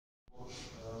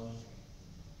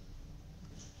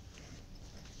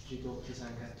Zsidók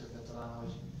 12-ben talán,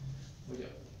 hogy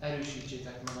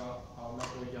erősítsétek meg a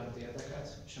megoldjant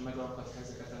érdeket, és a megalakat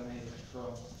kezeket emeljétek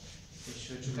föl.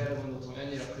 És csak erre gondoltam, hogy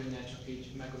annyira könnyen csak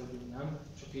így megoldjunk, nem?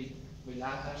 Csak így, hogy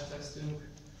látást vesztünk,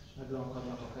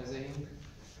 megalankadnak a kezeink,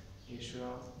 és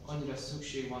annyira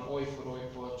szükség van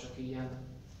olykor csak ilyen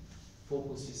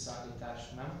fókusz visszaállítás,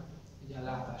 nem? Ilyen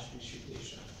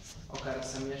látásfrissítésre. Akár a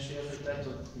személyes életben,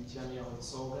 tudod, mint Jani, ahogy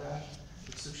szolgál,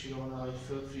 hogy szükség van arra, hogy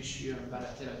fölfrissüljön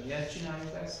bele, tényleg miért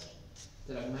csináljuk ezt,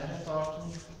 tényleg merre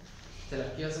tartunk,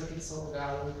 tényleg ki az, akit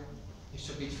szolgálunk, és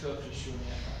csak így fölfrissülni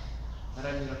ebben.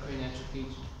 Mert annyira könnyen csak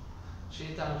így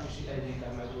sétálunk, és így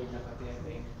egyébként megoldják a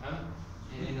térnénk, nem?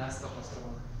 Én ezt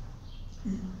tapasztalom.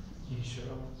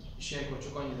 És ilyenkor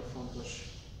csak annyira fontos,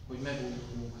 hogy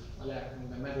megújuljunk a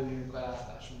lelkünkben, megújuljunk a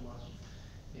látásunkban.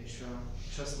 És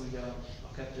azt mondja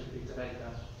a 2 Péter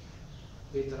 1-ben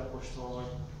Péter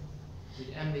apostol,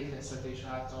 hogy emlékeztetés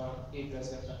által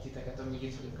ébrezgetlek titeket, amíg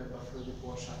itt vagyok ebben a földi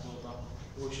borsátolban.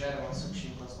 Jó, és erre van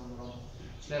szükségünk, azt gondolom.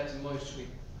 És lehet, hogy ma is csak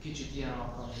egy kicsit ilyen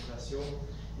alkalmunk lesz, jó?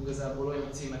 Igazából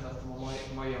olyan címet adtam a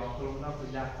mai alkalomnak,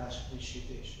 hogy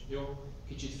látásfrissítés. Jó?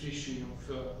 Kicsit frissüljünk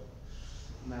föl.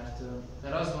 Mert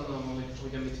azt gondolom,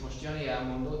 hogy amit most Jani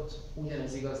elmondott,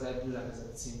 ugyanez igaz lehet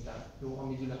gyülekezet szinten. Jó? A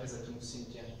mi gyülekezetünk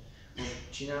szintjén. Hogy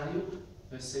csináljuk,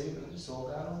 összejövünk,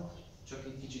 szolgálunk, csak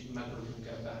egy kicsit megoldjunk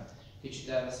ebben. Kicsit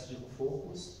elveszítjük a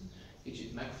fókuszt,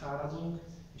 kicsit megfáradunk,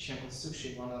 és ilyenkor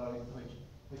szükség van arra,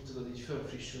 hogy tudod, így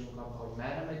fölfrissülünk abba, hogy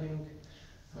merre megyünk,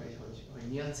 hogy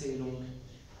mi a célunk,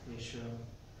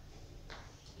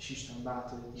 és Isten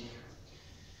bátorítjuk.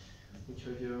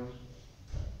 Úgyhogy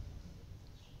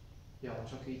ja,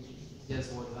 csak így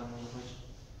ez volt bennem, hogy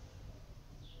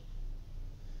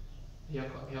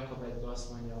Jakab 1-ben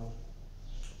azt mondja,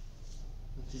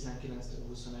 a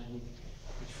 19-21-ig,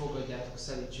 hogy fogadjátok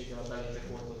szelídséggel a belétek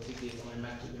oldott igét, amely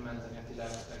meg tudja menteni a ti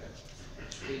lelketeket.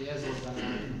 És így ez volt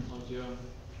bennem,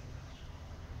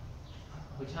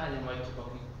 hogy hányan vagytok,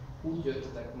 akik úgy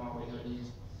jöttetek ma, hogy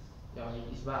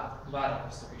így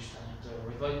várakoztok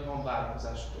Istentől, vagy van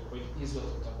várakozásotok, vagy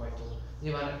izgatottak vagytok.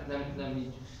 Nyilván nem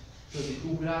így, tudod,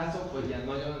 így ugráltok, vagy ilyen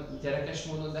nagyon gyerekes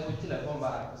módon, de hogy tényleg van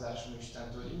várakozásom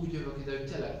Istentől, hogy úgy jövök ide,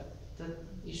 hogy tényleg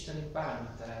Isten itt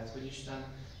bármit tehet, hogy Isten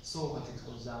szólhat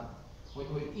itt hozzám,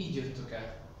 hogy így jöttök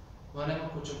el. Ha nem,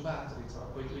 akkor csak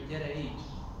bátorítva, hogy gyere így.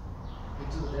 Hogy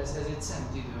tudod, ez egy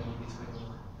szent idő, amíg itt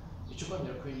vagyunk. És csak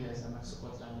annyira könnyű ezzel meg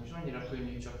szokott lenni, és annyira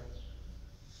könnyű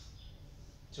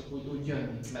csak úgy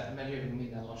jönni, mert jövünk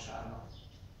minden vasárnap.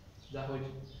 De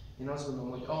hogy én azt gondolom,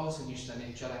 hogy ahhoz, hogy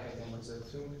Istennél cselekedjen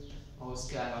közöttünk, ahhoz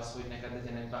kell az, hogy neked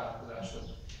legyen egy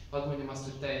várakozásod. Hadd mondjam azt,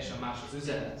 hogy teljesen más az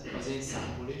üzenet az én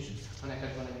számból is, ha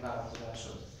neked van egy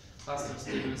várakozásod. Pastor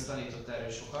Stevens tanított erről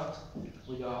sokat,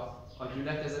 hogy a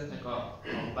gyülekezetnek a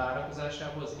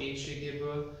várakozásából, az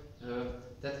éhségéből,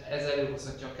 tehát ez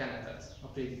előhozhatja a kenetet a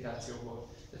prédikációból.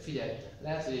 De figyelj,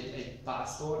 lehet, hogy egy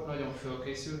pásztor nagyon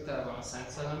fölkészült, el van a Szent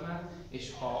Szellemmel,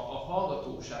 és ha a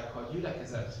hallgatóság, ha a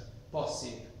gyülekezet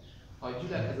passzív, ha a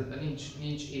gyülekezetben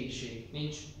nincs éhség,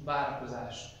 nincs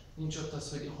várakozás, nincs ott az,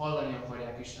 hogy hallani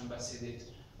akarják Isten beszédét,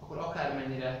 akkor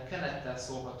akármennyire kenettel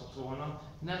szólhatott volna,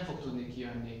 nem fog tudni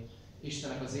kijönni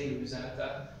Istennek az élő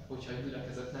üzenete, hogyha a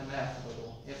gyülekezet nem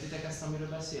elfogadó. Értitek ezt, amiről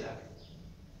beszélek?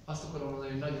 Azt akarom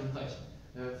mondani, hogy nagyon nagy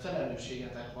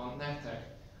felelősségetek van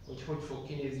nektek, hogy fog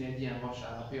kinézni egy ilyen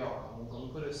vasárnapi alkalmunk,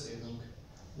 amikor összejövünk.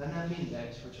 De nem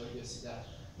mindegy, hogy jössz ide.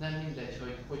 Nem mindegy,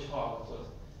 hogy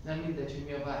hallgatod. Nem mindegy, hogy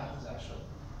mi a várakozásod.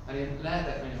 Mert én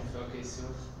lehetek nagyon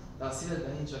fölkészült, de a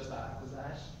szívedben nincs ott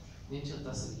várakozás, nincs ott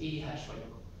az, hogy éhes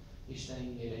vagyok Isten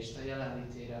igére, Isten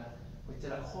jelenlétére, hogy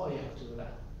tényleg halljak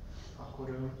tőle,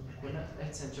 akkor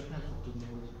egyszerűen csak nem fog tudni,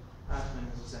 hogy átmenni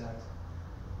az üzenet.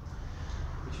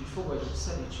 Úgyhogy fogadjuk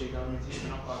szelídséggel, amit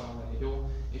Isten akar mondani,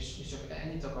 jó? És csak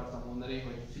ennyit akartam mondani,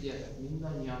 hogy figyeljetek,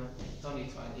 mindannyian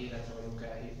tanítvány életre vagyunk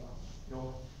elhívva,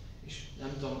 jó? És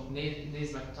nem tudom,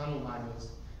 nézd meg, tanulmányozd,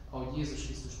 ahogy Jézus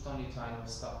Krisztus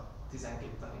tanítványozta 12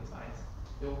 tanítványt,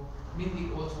 jó?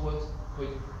 Mindig ott volt,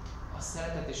 hogy a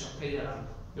szeretet és a kegyelem,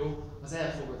 jó? Az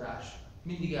elfogadás.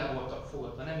 Mindig el voltak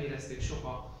fogadva, nem érezték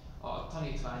soha a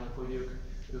tanítványok, hogy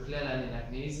ők le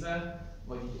lennének nézve,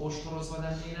 vagy így ostorozva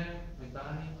lennének, vagy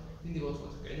bármi. Mindig ott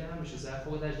volt a kegyelem és az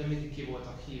elfogadás, de mindig ki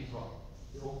voltak hívva.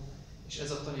 Jó? És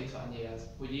ez a tanítvány élet,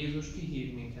 hogy Jézus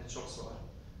kihív minket sokszor.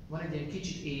 Van egy ilyen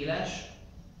kicsit éles,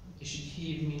 és így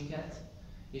hív minket,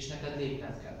 és neked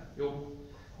lépned kell. Jó?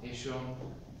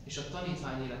 És a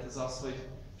tanítvány élet az az, hogy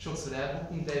sokszor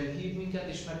elbukunk, de ő hív minket,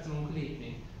 és megtanulunk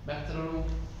lépni.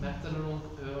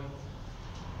 Megtanulunk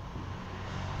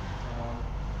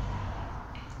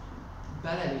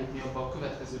belelépni abba a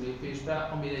következő lépésbe,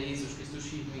 amire Jézus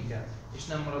Krisztus hív minket. És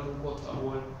nem maradunk ott,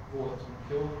 ahol voltunk,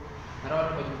 jó? Mert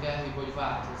arra vagyunk elhívva, hogy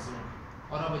változzunk.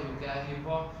 Arra vagyunk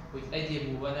elhívva, hogy egy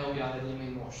év múlva ne olyan legyen,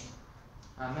 mint most.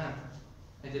 Ámen?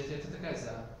 Egyetértetek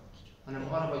ezzel?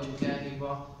 Hanem arra vagyunk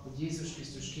elhívva, hogy Jézus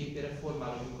Krisztus képére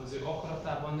formálódjunk, az ő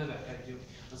akaratában növekedjünk,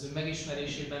 az ő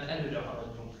megismerésében előre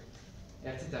haladjunk.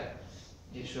 Értitek?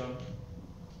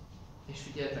 És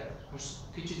figyeljetek, most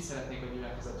kicsit szeretnék a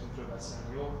gyülekezetünkről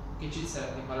beszélni, jó? Kicsit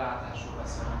szeretnék a látásról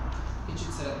beszélni.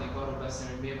 Kicsit szeretnék arról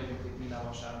beszélni, hogy miért vagyunk itt minden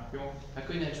vasárnap, jó? Mert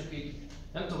könnyen csak így,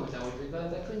 nem tudom, hogy te hogy vagy vele,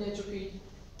 de könnyen csak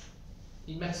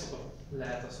így megszokott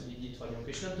lehet az, hogy így itt vagyunk,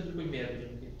 és nem tudjuk, hogy miért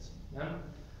vagyunk itt, nem?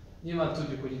 Nyilván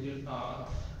tudjuk, hogy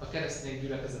a keresztények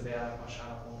gyülekezetben járnak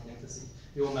vasárnaponként, ezt így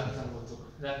jól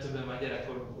megtanultuk, legtöbben már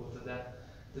gyerekkorunk óta, de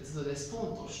tudod, ez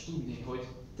fontos tudni, hogy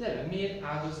tényleg miért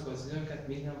áldozunk az időnket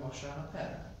minden vasárnap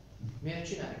erre? Miért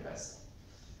csináljuk ezt?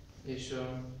 És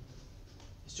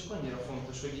csak annyira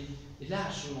fontos, hogy így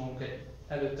lássunk magunk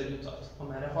előtt egy utat,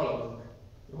 amerre haladunk,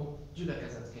 jó?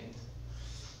 Gyülekezetként.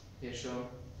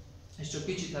 És csak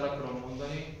kicsit el akarom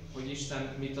mondani, hogy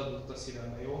Isten mit adott a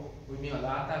szívembe, jó? Hogy mi a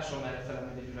látás, amerre fele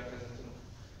megy a gyülekezetünk.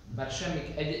 Bár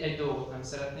egy dolgot nem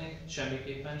szeretnénk,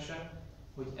 semmiképpen sem,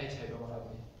 hogy egy helyben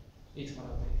maradni. Itt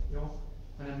maradni, jó?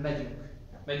 Hanem megyünk.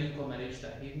 Megyünk, amerre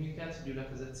Isten hív minket,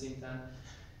 gyülekezet szinten,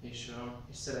 és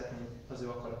szeretnénk az ő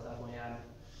akaratában járni.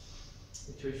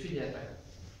 Úgyhogy figyeljetek,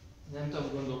 nem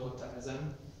tudom, gondolkodtál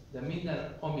ezen, de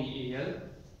minden, ami él,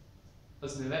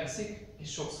 az növekszik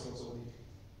és sokszorozódik.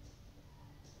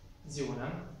 Ez jó,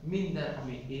 nem? Minden,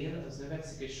 ami él, az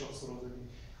növekszik és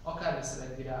sokszorozódik. Akár veszel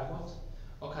egy virágot,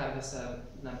 akár veszel,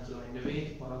 nem tudom, egy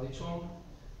növényt, paradicsom,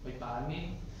 vagy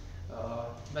bármi,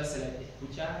 veszel egy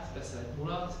kutyát, veszel egy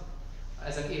mulat,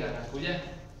 ezek élnek, ugye?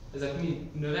 Ezek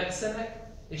mind növekszenek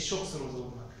és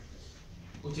sokszorozódnak.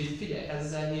 Úgyhogy figyelj, ez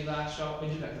az elhívása a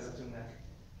gyülekezetünknek.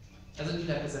 Ez a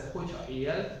gyülekezet, hogyha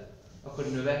él, akkor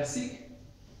növekszik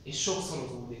és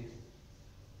sokszorozódik.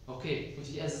 Oké?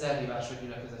 Úgyhogy ez az elhívása a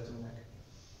gyülekezetünknek.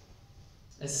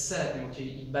 Ezt szeretném, hogyha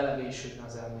így belevésődne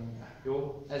az elménkbe.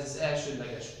 Jó? Ez az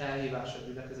elsődleges elhívása a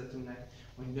gyülekezetünknek,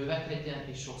 hogy növekedjen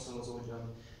és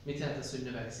sokszorozódjon. Mit jelent ez, hogy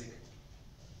növekszik?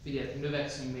 Figyelj,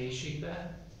 növekszünk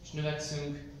mélységbe, és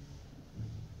növekszünk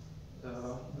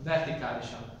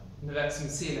vertikálisan. Növekszünk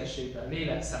szélességbe,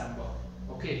 lélekszámba.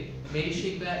 Oké?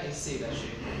 Mélységbe és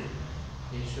szélességbe.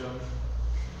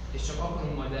 És csak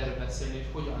akarunk majd erről beszélni,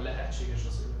 hogy hogyan lehetséges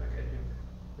az, hogy növekedjünk.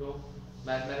 Jó?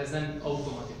 Mert ez nem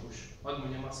automatikus. Hadd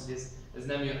mondjam azt, hogy ez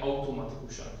nem jön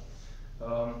automatikusan.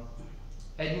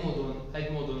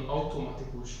 Egy módon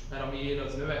automatikus, mert ami él,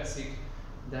 az növekszik,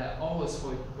 de ahhoz,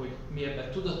 hogy mi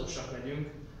ebben tudatosak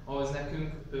legyünk, ahhoz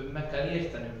nekünk meg kell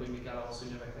értenünk, hogy mi kell ahhoz, hogy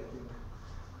növekedjünk.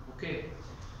 Oké?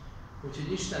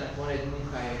 Úgyhogy Istennek van egy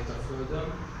munkája itt a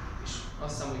Földön, és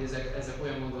azt hiszem, hogy ezek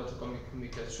olyan gondolatok,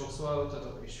 amiket sokszor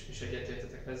hallottatok, és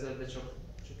egyetértetek ezzel, de csak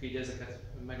így ezeket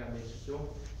megemlítjük, jó?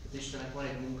 Tehát Istennek van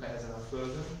egy munkája ezen a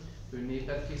Földön, ő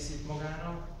népet készít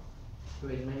magának, ő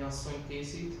egy mennyasszonyt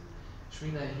készít, és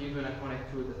minden hívőnek van egy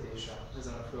küldetése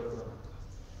ezen a Földön.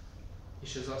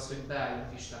 És ez az, hogy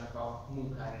beálljunk Istennek a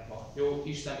munkájába. Jó,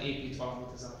 Isten épít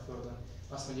valamit ezen a Földön.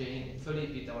 Azt mondja, én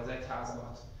fölépítem az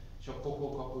egyházamat, és a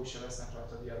pokolkapui se vesznek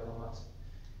rajta diadalomat.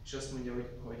 És azt mondja,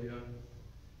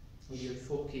 hogy ő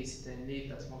fog készíteni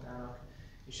népet magának,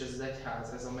 és ez az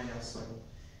egyház, ez a mennyasszony.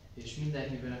 És minden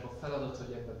hívőnek a feladat,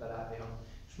 hogy ebbe belálljon.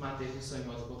 És Máté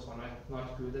 28-ban ott van egy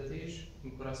nagy küldetés,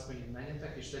 amikor azt mondja, hogy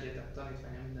menjetek és legyetek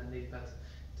tanítványa minden népet,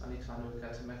 tanítván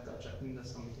őket, hogy megtartsák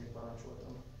mindazt, amit én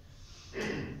parancsoltam.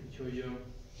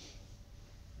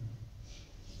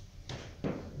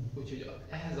 Úgyhogy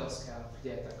ehhez az kell,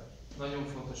 figyeljetek, nagyon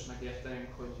fontos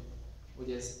megértenünk,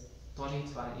 hogy ez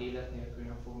tanítvány élet nélkül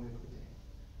nem fog működni.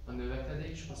 A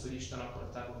növekedés, az, hogy Isten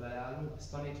akaratába beleállunk, ez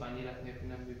tanítvány élet nélkül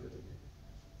nem működik.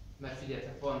 Mert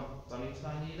figyeljetek, van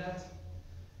tanítvány élet,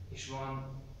 és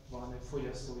van valami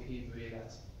fogyasztói hívő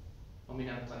élet, ami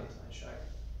nem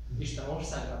tanítványság. Isten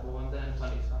országában van, de nem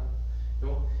tanítvány.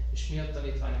 Jó? És mi a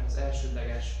tanítványnak az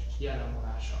elsődleges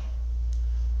jelenvonása?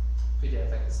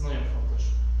 Figyeljetek, ez nagyon fontos,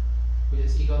 hogy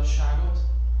az igazságot,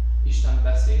 Isten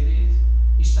beszédét,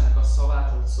 Istennek a szavát,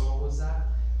 hogy szól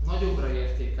hozzá, nagyobbra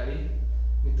értékeli,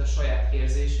 mint a saját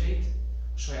érzéseit,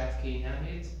 a saját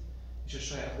kényelmét és a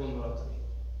saját gondolatait.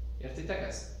 Értitek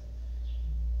ezt?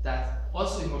 Tehát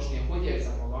az, hogy most én hogy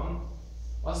érzem magam,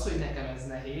 az, hogy nekem ez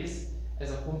nehéz,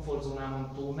 ez a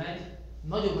komfortzónámon túlmegy,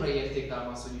 nagyobbra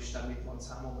értékelem az, hogy Isten mit mond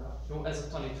számomra. Jó? Ez a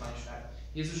tanítványság.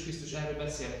 Jézus Krisztus erről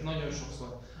beszélt nagyon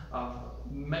sokszor.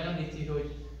 Megemlíti,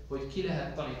 hogy ki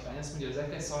lehet tanítvány. Azt mondja, az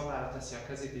eke szalvára teszi a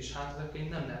kezét, és hátradőként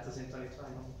nem lehet az én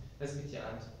tanítványom. Ez mit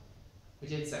jelent?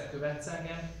 Hogy egyszer követsz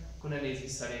engem, akkor ne nézz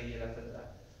vissza a régi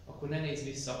életedre. Akkor ne nézz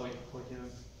vissza, hogy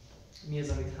mi az,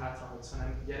 amit hátrahagysz,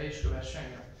 hanem gyere és kövess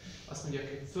engem. Azt mondja,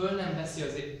 hogy föl nem veszi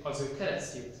az ő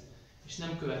keresztjét, és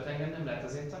nem követ engem, nem lehet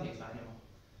az én tanítványom.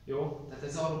 Jó? Tehát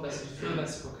ez arról beszél, hogy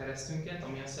fölveszünk a keresztünket,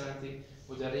 ami azt jelenti,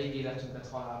 hogy a régi életünket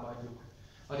halálba adjuk.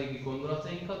 A régi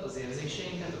gondolatainkat, az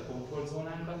érzéseinket, a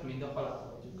komfortzónánkat mind a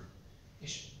halálba adjuk.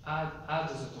 És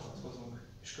áldozatokat hozunk,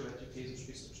 és követjük Jézus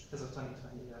Krisztust. Ez a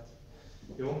tanítvány élet.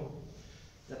 Jó?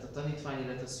 Tehát a tanítvány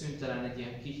élet a szüntelen egy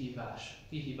ilyen kihívás.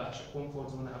 Kihívás a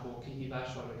komfortzónából,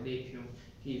 kihívás arra, hogy lépjünk,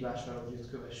 kihívás arra, hogy őt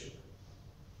kövessük.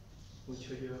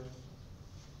 Úgyhogy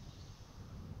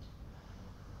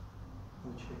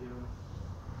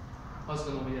azt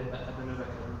gondolom, hogy ebben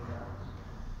növekednünk kell.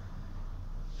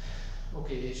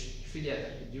 Oké, és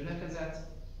figyeljetek, egy gyülekezet,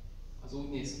 az úgy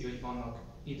néz ki, hogy vannak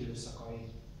időszakai.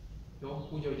 Jó?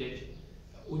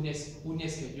 Úgy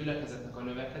néz ki egy gyülekezetnek a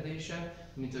növekedése,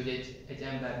 mint hogy egy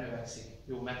ember növekszik.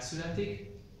 Jó, megszületik,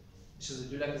 és ez a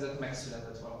gyülekezet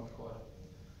megszületett valamikor.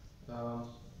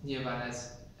 Nyilván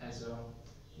ez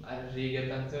már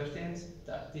régebben történt,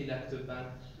 tehát ti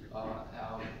legtöbben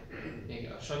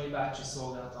még a Sanyi bácsi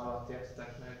szolgálat alatt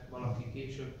értetek meg, valaki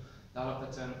később, de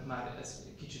alapvetően már ez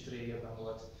kicsit régebben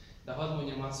volt. De hadd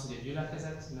mondjam azt, hogy a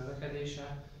gyülekezet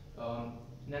növekedése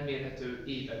nem mérhető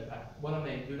években.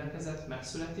 Valamelyik gyülekezet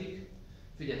megszületik,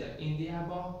 figyeljetek,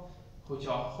 Indiában,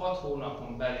 hogyha 6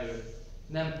 hónapon belül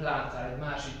nem plántál egy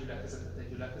másik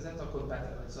gyülekezet, akkor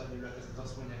beteg az a gyülekezet,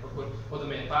 azt mondják, akkor oda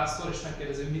megy a pásztor és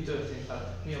megkérdezi, hogy mi történt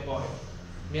vele, mi a baj.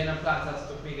 Miért nem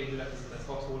plántáltatok még egy gyülekezetet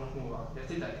 6 hónap múlva?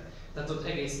 Értitek? Tehát ott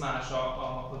egész más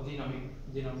a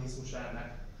dinamizmus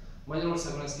ennek.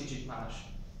 Magyarországon ez kicsit más,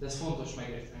 de ez fontos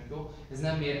megértenünk, jó? Ez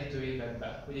nem mérhető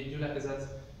években, hogy egy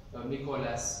gyülekezet mikor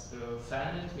lesz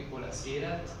felnőtt, mikor lesz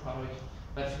érett,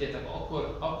 mert figyeljetek,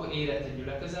 akkor érett egy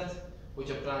gyülekezet,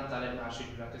 hogyha plántál egy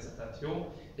másik gyülekezetet,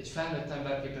 jó? Egy felnőtt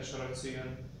ember képes arra, hogy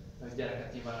szüljön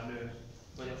gyereket, nyilván a nő,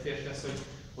 vagy a férfi az,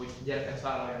 hogy gyereket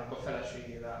vállaljanak a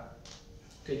feleségével.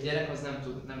 Egy gyerek az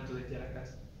nem tud egy gyereket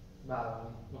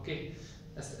vállalni, oké?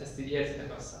 Ezt így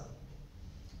értitek aztán.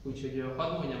 Úgyhogy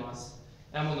hadd mondjam azt,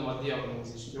 elmondom a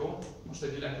diagnózist, jó? Most a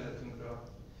gyülekezetünkről.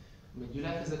 A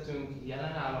gyülekezetünk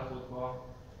jelen állapotban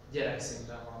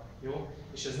gyerekszinten van, jó?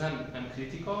 És ez nem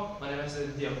kritika, hanem ez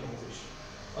egy diagnózis.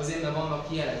 Azért, mert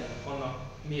vannak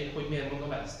jeleink, hogy miért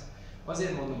mondom ezt?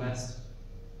 Azért mondom ezt,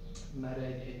 mert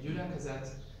egy gyülekezet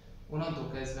onnantól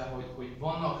kezdve, hogy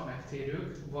vannak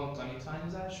megtérők, van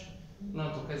tanítványozás,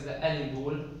 onnantól kezdve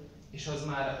elindul, és az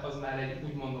már egy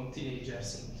úgy mondom tínédzser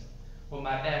szint, ahol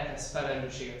már elkezd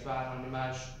felelősséget vállalni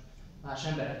más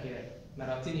emberekért.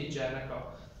 Mert a tínédzsernek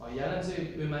a jellemző,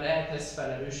 hogy ő már elkezd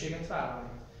felelősséget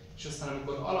vállalni. És aztán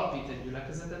amikor alapít egy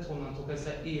gyülekezetet, onnantól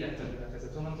kezdve érett a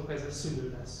gyülekezet, onnantól kezdve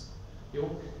szülő lesz.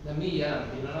 Jó? De mi jelen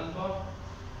pillanatban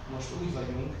most úgy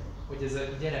vagyunk, hogy ez a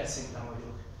gyerekszinten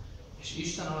vagyunk. És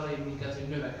Isten arra hív minket, hogy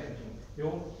növekedjünk.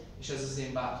 Jó? És ez az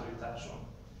én bátorításom.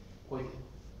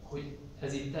 Hogy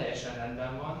ez itt teljesen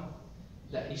rendben van,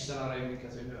 de Isten arra hív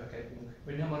minket, hogy növekedjünk.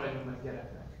 Hogy nem maradjunk meg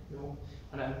gyereknek. Jó?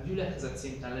 Hanem gyülekezet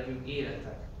szinten legyünk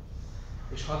érettek.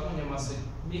 És hadd mondjam azt,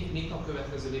 hogy mik a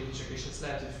következő lépések, és ezt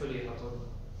lehet, hogy fölírhatod,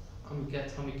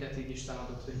 amiket így Isten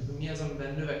adott, hogy mi az,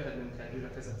 amiben növekednünk kell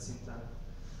gyülekezet szinten.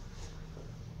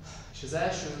 És az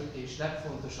első és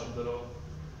legfontosabb dolog,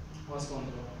 azt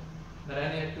gondolom, mert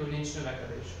enélkül nincs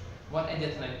növekedés. Van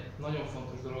egyetlen egy nagyon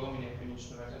fontos dolog, ami nélkül nincs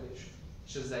növekedés,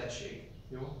 és ez az egység.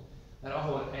 Jó? Mert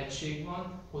ahol egység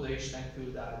van, oda Isten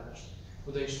küld áldást.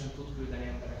 Oda Isten tud küldeni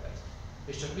embereket.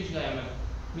 És csak vizsgálja meg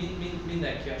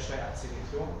mindenki a saját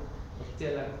szívét, jó? Hogy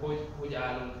tényleg hogy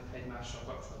állunk egymással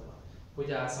kapcsolatban.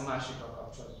 Hogy állsz a másikkal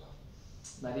kapcsolatban.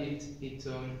 Mert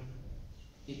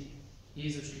itt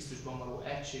Jézus Krisztusban való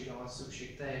egységre van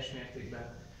szükség teljes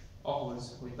mértékben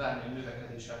ahhoz, hogy bármilyen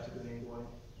növekedéssel tudjon indulni.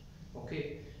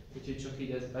 Oké? Úgyhogy csak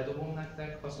így ezt bedobom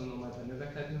nektek, azt gondolom, hogy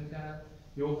növekednünk kell,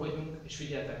 jók vagyunk, és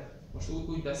figyeljetek, most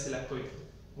úgy beszélek,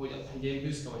 hogy én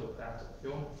büszke vagyok rátok,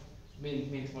 jó?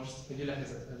 Mint most a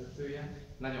gyülekezet vezetője,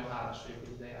 nagyon hálás vagyok,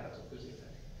 hogy ide járatok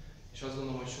közétek. És azt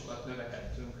gondolom, hogy sokat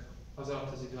növekedtünk az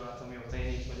alatt az idő alatt, amióta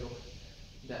én itt vagyok,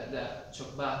 de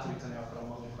csak bátorítani akarom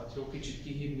magunkat, jó? Kicsit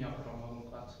kihívni akarom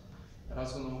magunkat. Mert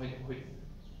azt gondolom, hogy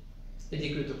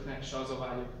egyikőtöknek se az a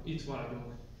vágyuk, itt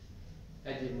maradjunk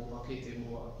 1 év múlva, 2 év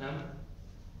múlva, nem?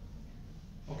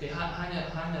 Oké,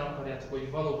 hányan akarjátok,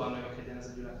 hogy valóban növekedjen ez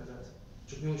a gyülekezet?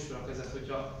 Csak nyújts fel a kezed,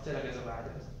 hogyha tényleg ez a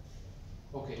vágyad.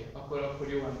 Oké, akkor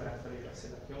jó emberek felé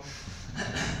beszélek, jó?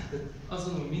 De azt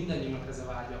gondolom, hogy mindannyiunknak ez a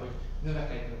vágya, hogy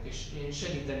növekedjünk, és én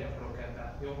segíteni akarok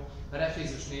ebben, jó? Mert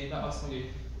Efézus 4-ben azt mondja,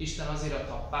 hogy Isten azért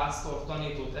adta a pásztort,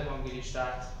 tanítót,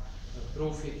 evangélistát,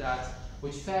 profétát,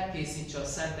 hogy felkészítse a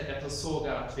szenteket a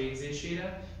szolgálat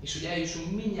végzésére, és hogy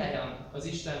eljussunk mindnyájan az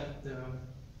Isten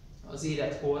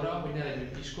életkorra, hogy ne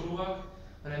legyünk kiskorúak,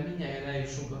 hanem mindnyájan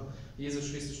eljussunk a Jézus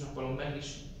Krisztusnak való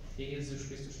Jézus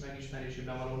Krisztus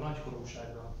megismerésében való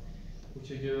nagykorúságra.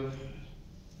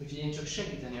 Úgyhogy én csak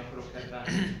segíteni akarok ebben,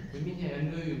 hogy mindnyájan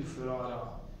nőjünk föl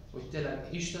arra, hogy tényleg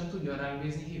Isten tudjon ránk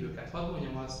bízni hívőket. Hadd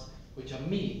mondjam azt, hogyha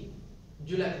mi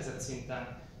gyülekezet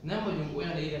szinten nem vagyunk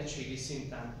olyan érettségi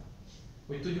szinten,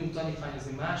 hogy tudjunk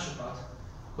tanítványozni másokat,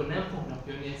 akkor nem fognak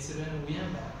jönni egyszerűen új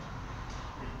emberek.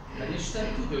 Mert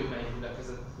Isten tudja, hogy melyik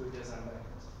gyülekezetbe küldje az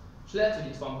embereket. És lehet, hogy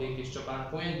itt van Békés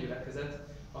Csapán olyan gyülekezet,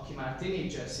 aki már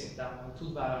tínédzser szinten van,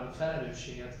 tud vállalni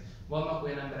felelősséget, vannak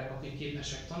olyan emberek, akik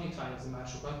képesek tanítványozni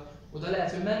másokat, oda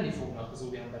lehet, hogy menni fognak az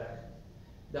új emberek.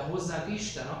 De hozzánk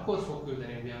Isten akkor fog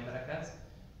küldeni új embereket,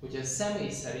 hogyha személy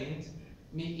szerint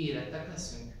mi érettek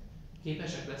leszünk.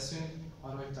 Képesek leszünk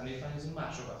arra, hogy tanítványozunk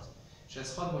másokat. És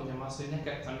ezt hadd mondjam azt, hogy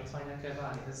neked tanítvánnyá kell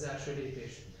válni, ez az első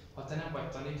lépés. Ha te nem vagy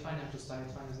tanítvány, nem tudsz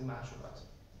tanítványozni másokat.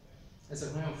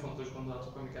 Ezek nagyon fontos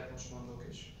gondolatok, amiket most mondok,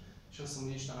 és azt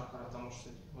mondom, hogy Isten akarata most,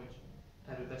 hogy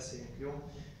erről beszéljünk, jó?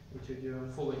 Úgyhogy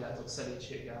fogadjátok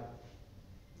szelídséggel.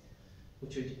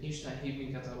 Úgyhogy Isten hív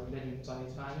minket arra, hogy legyünk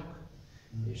tanítványok,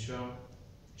 és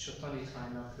a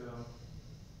tanítványnak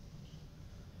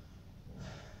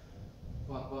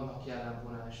vannak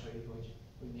jellemvonásai,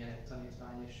 hogy milyen egy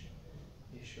tanítvány,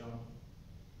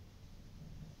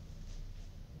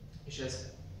 és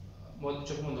ez,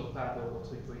 csak mondok pár dolgot,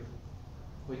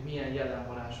 hogy milyen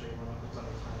jellemvonásai vannak a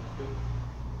tanítványok.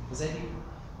 Az egyik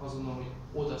azt gondolom, hogy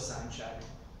odaszántság,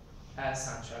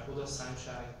 elszántság,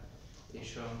 odaszántság,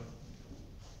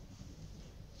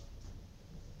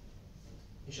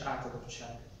 és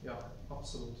átadottság. Ja,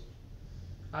 abszolút.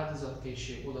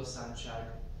 Áldozatkészség,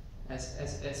 odaszántság,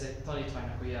 ez egy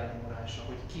tanítványnak a jellemvonása,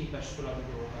 hogy képes feladni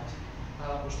dolgokat.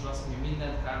 Pál apostol azt mondja,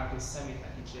 mindent kárnak és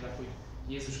szemétnek ítélek, hogy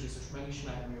Jézus Krisztus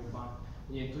megismerjem jobban,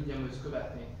 hogy én tudjam őt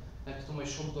követni. Mert tudom, hogy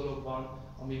sok dolog van,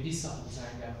 ami visszahúz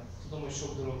engem. Tudom, hogy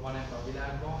sok dolog van ebben a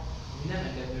világban, ami nem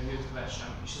engedő, hogy őt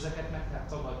kövessem, és ezeket meg kell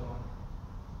tagadnom.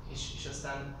 És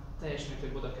aztán teljes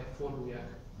mértékben oda kell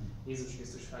forduljak Jézus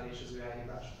Krisztus felé és az ő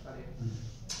elhívása felé.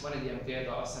 Van egy ilyen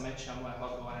példa, azt hiszem 1 Sámuel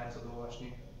 6-ban el tudod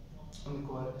olvasni,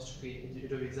 amikor, ez csak egy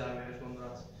rövid zárójeles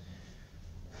gondolat,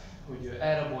 hogy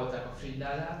elrabolták a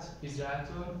frigyládát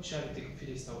Izraeltől, és elvitték a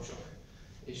filiszteusok.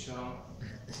 És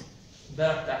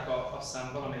berakták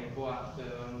aztán valamelyik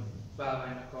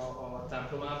bálványnak a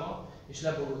templomába, és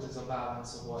leborult ez a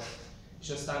bálványszobor. És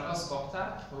aztán azt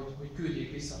kapták, hogy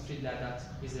küldjék vissza a frigyládát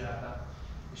Izraelbe.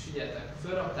 És figyeljetek,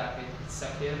 felrakták egy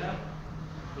szekérre,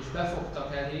 és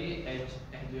befogtak elé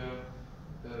egy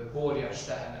borjas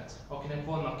tehenet, akinek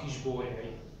vannak kis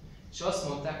borjai. És azt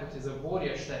mondták, hogy ez a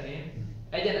borjas tehén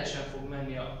egyenesen fog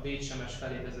menni a Bécsemes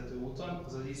felé vezető úton,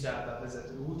 az Izraelbe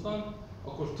vezető úton,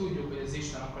 akkor tudjuk, hogy az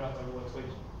Isten akarata volt,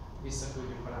 hogy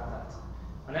visszaküldjük a ládát.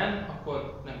 Ha nem,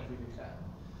 akkor nem küldjük el.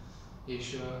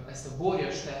 És ezt a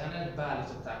borjas tehenet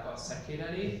beállították a szekér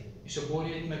elé, és a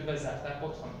borjait meg bezárták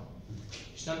otthon.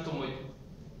 És nem tudom, hogy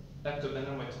legtöbben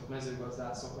nem vagytok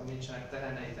mezőgazdászok, vagy nincsenek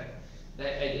teheneitek,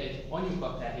 de egy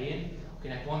anyuka tehén,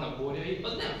 akinek vannak borjai,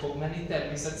 az nem fog menni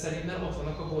természet szerint, mert ott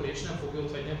vannak a borjai, és nem fogja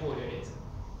ott hagyni a borjait.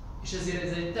 És ezért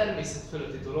ez egy természet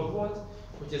fölötti dolog volt,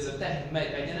 hogy ez a tehén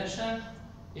megy egyenesen,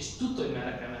 és tudta, hogy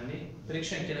merre kell menni, pedig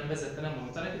senki nem vezette, nem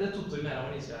mondta neki, de tudta, hogy merre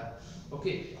van Izrael.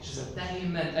 Oké? És ez a tehén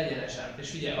ment egyenesen. És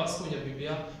figyelj, azt mondja a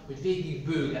Biblia, hogy végig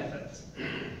bőgetett.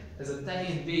 Ez a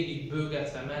tehén végig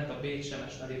bőgetve ment a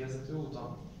Bécsemes felé vezető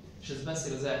úton. És ez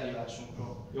beszél az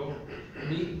elhívásunkról. Jó?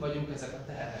 Mi vagyunk ezek a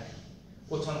tehenek.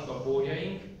 Ott vannak a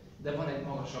borjaink, de van egy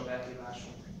magasabb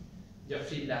elhívásunk. Ugye a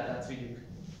frigyládát vigyük.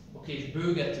 Oké, és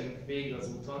bőgetünk végig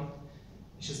az úton,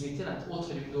 és ez mit jelent? Ott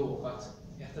hagyunk dolgokat.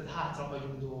 Érted? Hátra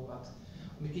hagyunk dolgokat.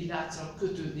 Amik így látszanak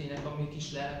kötődnének a mi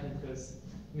kis lelkünkhöz,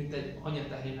 mint egy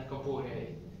anyatehénnek a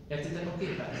borjai. Értitek a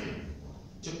képet?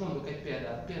 Csak mondok egy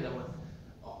példát. Például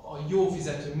a jó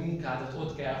fizető munkádat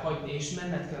ott kell hagyni, és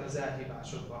menned kell az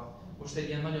elhívásodba. Most egy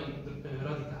ilyen nagyon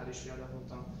radikális példát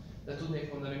mondtam, de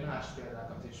tudnék mondani más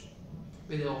példákat is.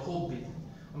 Például a hobbid,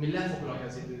 ami lefoglalja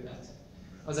az idődet.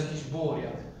 Az a kis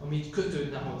borjad, ami így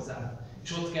kötődne hozzá.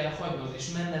 És ott kell hagynod,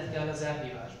 és menned kell az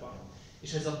elhívásba.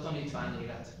 És ez a tanítvány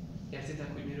élet.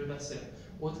 Értitek, hogy miről beszélek?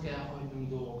 Ott kell hagynunk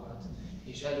dolgokat,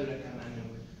 és előre kell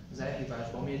mennünk az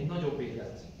elhívásba, ami egy nagyobb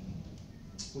élet.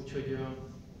 Úgyhogy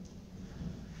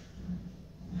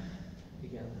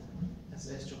igen,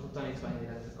 ez csak a tanítvány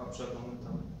élettel kapcsolatban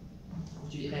mondtam.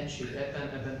 Úgyhogy egység,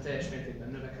 ebben teljes mértékben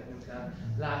növekednünk kell.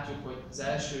 Látjuk, hogy az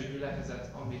első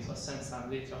gyülekezet, amit a Szent Szám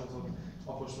létrehozott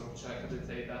apostolok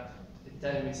cselekedeteiben, egy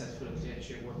természet fölötti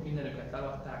egység volt. Mindenüket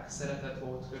eladták, szeretet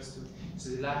volt köztük, és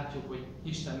azért látjuk, hogy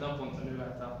Isten naponta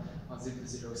növelte az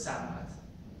üdvözülők számát.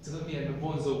 Tudod, milyen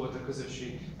vonzó volt a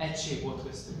közösség, egység volt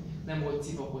köztük, nem volt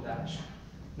civakodás.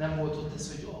 Nem volt ott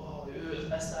ez, hogy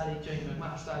ő ezt állítja, én meg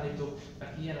mást állítok,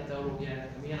 meg ilyen a teológiája,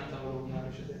 nekem ilyen a teológiája,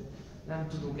 és ezért nem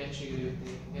tudunk egységre jutni.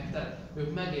 Érted?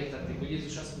 Ők megértették, hogy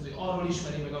Jézus azt mondta, hogy arról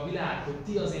ismeri meg a világ, hogy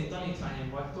ti az én tanítványom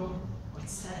vagytok, hogy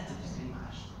szeretitek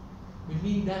egymást. Hogy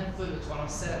minden fölött van a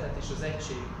szeretet és az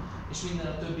egység, és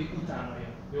minden a többi utána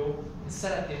jön. Jó? Én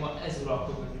szeretném, ha ez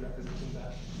uralkodna a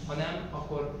gyülekezetünkben. Ha nem,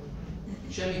 akkor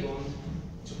semmi gond,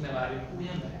 csak ne várjunk új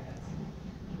embereket.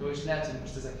 Jó, és lehet, hogy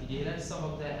most ezek így éles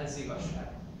szavak, de ez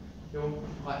igazság. Jó?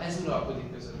 Ha ez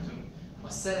uralkodik közöttünk, a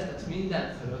szeretet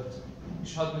minden fölött,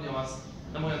 és hadd mondjam azt,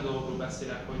 nem olyan dolgokról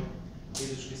beszélek, hogy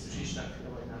Jézus Krisztus Isten fia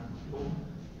vagy nem. Jó?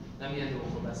 Nem ilyen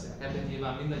dolgokról beszélek. Ebben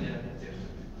nyilván mindannyian egyetértünk.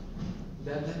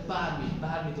 De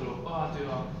bármi dolog. Hát ő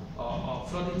a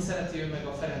Fradit szereti, ő meg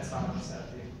a Ferencváros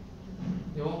szereti.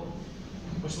 Jó?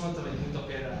 Most mondtam egy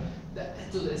munkapéldát. De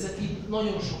tudod, ezek így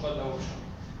nagyon sokat dolgosak.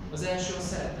 Az első a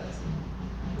szeretet.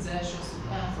 Az első az,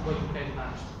 hogy elfogadjuk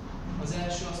egymást. Az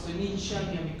első az, hogy nincs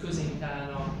semmi, ami közénk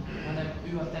állna, hanem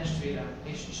ő a testvérem,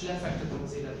 és lefektetem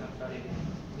az életem felé.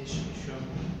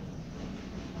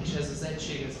 És ez az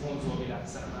egység, ez vonzó a világ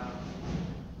számára.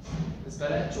 Ez be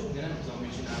lehet csukni? Nem tudom,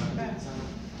 mit csinálnak.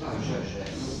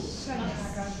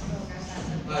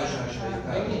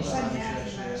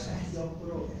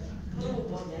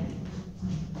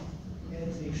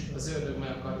 Az ördög meg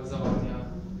akar zavarni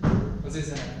az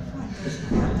üzenetet.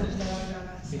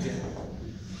 Igen.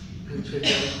 Úgyhogy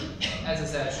ez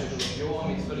az első dolog, jó,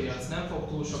 amit fölírhatsz. Nem fog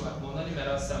túl sokat mondani, mert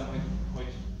azt hiszem,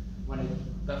 hogy van egy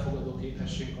befogadó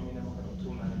képességünk, ami nem akarok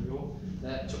túl menni, jó?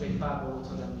 De csak egy pár dolgot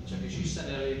hadd említsek, és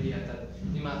Isten elé viheted,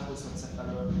 imádkozhatsz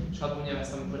felől. És hadd mondjam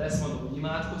ezt, amikor ezt mondom, hogy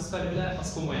imádkozz felőle,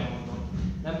 azt komolyan mondom.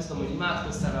 Nem tudom, hogy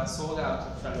imádkoztál a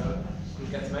szolgálatok felől,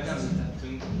 amiket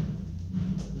megemlítettünk,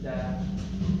 de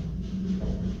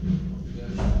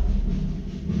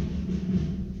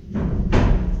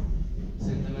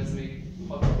szerintem ez még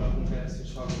 6 órákon keresztül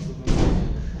is hallgatódnak.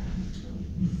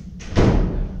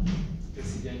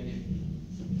 Köszi gyengébb.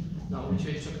 Na,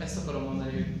 úgyhogy csak ezt akarom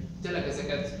mondani, hogy tényleg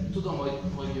ezeket tudom,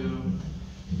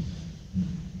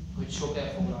 hogy sok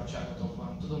elfoglaltságotok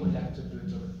van. Tudom, hogy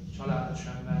legtöbbőtök családos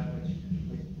ember,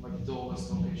 vagy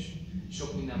dolgoztok, és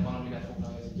sok minden van, ami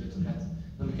lefoglalja az időtöket.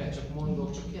 Amiket csak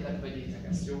mondok, csak kérlek, vegyétek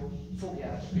ezt, jó?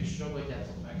 Fogjátok és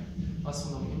ragadjátok meg. Azt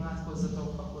mondom, hogy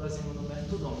imádkozzatok, akkor azért mondom, mert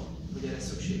tudom, hogy erre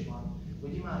szükség van.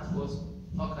 Hogy imádkozz,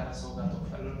 akár a szolgálatok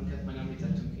felől, amiket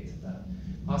megemlítettünk 2 hete.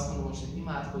 Ha azt mondom most, hogy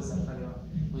imádkozzál felől,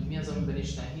 hogy mi az, amiben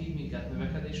Isten hív minket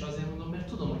növekedésre, azért mondom, mert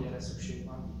tudom, hogy erre szükség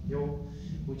van. Jó?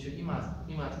 Úgyhogy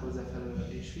imádkozzál felől,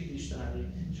 és hívd Isten elé,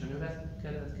 és ha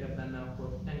növekedned kell benne,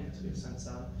 akkor engedd, hogy a Szent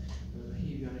Szám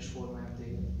hívjon és formáljon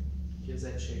téged. Úgyhogy az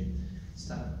egység.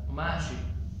 Aztán a másik,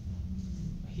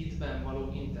 a hitben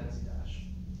való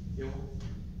intenzitás. Jó?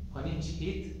 Ha nincs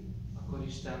hit, akkor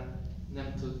Isten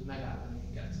nem tud megállni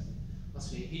minket.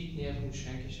 Azt mondja, hit nélkül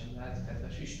senki sem lehet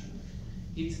kedves Istennek.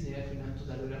 Hit nélkül nem tud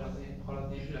előre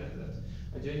haladni a gyülekezet.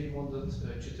 A Gyöngyi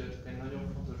mondott csütörtökön egy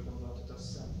nagyon fontos gondolatot, azt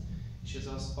hiszem. És ez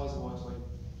az volt,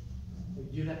 hogy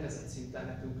gyülekezet szinten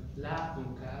nekünk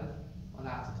látnunk kell a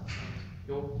láthatatlant.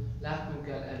 Jó? Látnunk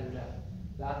kell előre.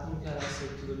 Látnunk kell azt,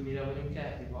 hogy tudod, mire vagyunk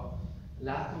elhívva.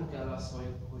 Látnunk kell azt, hogy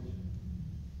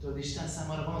tudod, Isten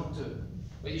számára van több.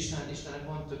 Vagy Istennek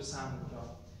van több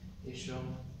számunkra.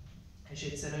 És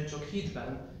egyszerűen csak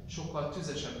hitben sokkal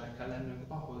tüzesebbnek kell lennünk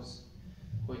ahhoz,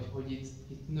 hogy itt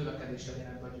növekedés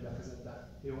legyen ebben a gyülekezetben.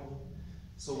 Jó?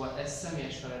 Szóval ez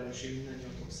személyes felelősség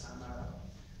mindannyiatok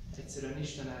számára. Egyszerűen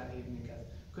Isten elhív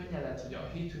minket. Könnyen lehet, hogy a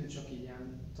hitünk csak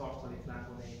ilyen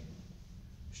tartaléklángon ég.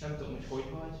 És nem tudom, hogy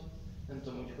vagy, nem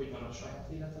tudom, hogy van a saját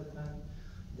életedben,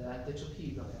 de csak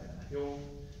hívlak erre, jó?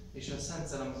 És a Szent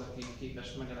Szellem az, aki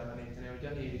képes megeleveníteni, hogy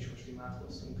Jani is most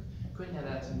imádkoztunk. Könnyen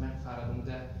lehet, hogy megfáradunk,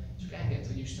 de csak engedd,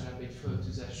 hogy Isten ebbe egy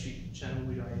földtüzesítsen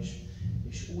újra,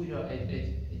 és újra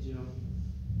egy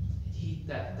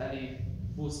hittel teli,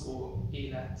 buzgó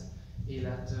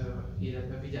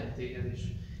életbe vigyen téged,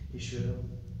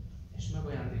 és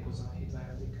megajándékozzon a hit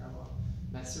ajándékával.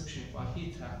 Mert szükség van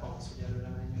hitre ahhoz, hogy előre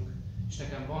menjünk. És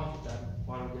nekem van hitem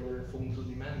arra, hogy előre fogunk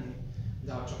tudni menni,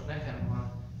 de ha csak nekem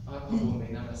van, akkor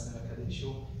még nem lesz növekedés,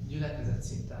 jó? Gyülekezet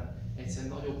szinten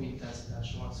egyszerűen nagyobb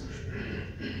intenzitásra van szükség.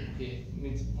 Oké,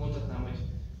 mint mondhatnám, hogy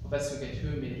ha veszünk egy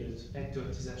hőmérőt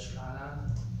 1-től 10-es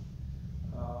skálán,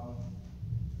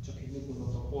 Csak így mit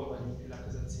gondoltok, hol vagyunk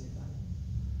gyülekezet szinten?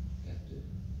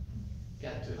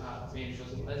 2-3, én is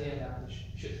azt mondom, ez ilyen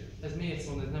reális. És ez miért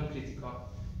mondom, ez nem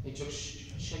kritika, én csak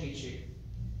segítség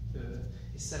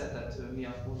és szeretet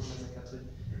miatt mondom ezeket, hogy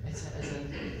ezen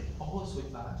ahhoz,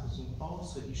 hogy változzunk,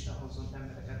 ahhoz, hogy Isten hozzon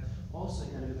embereket, ahhoz,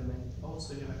 hogy előre menjünk, ahhoz,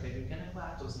 hogy növekedjünk, ennek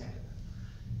változnia kell.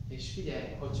 És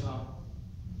figyelj, hogyha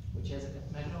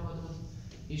ezeket megragadod,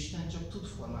 Isten csak tud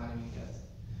formálni minket.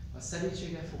 Ha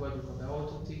szerítséggel fogadjuk a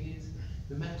beoltott igét,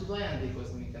 ő meg tud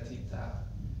ajándékozni minket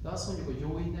hittel. De azt mondjuk, hogy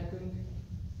jó így nekünk,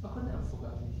 akkor nem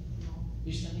fogadni.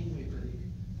 Isten így működik.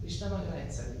 Isten nagyon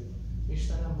egyszerű.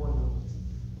 Isten nem bonyolult.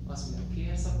 Azt mondja,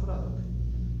 kérsz, akkor adok.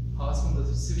 Ha azt mondod,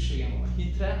 hogy szükségem van a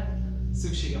hitre,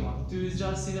 szükségem van a tűzre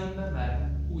a szívemben,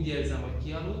 mert úgy érzem, hogy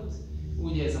kialudt,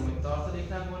 úgy érzem, hogy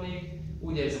tartaléknál vonék,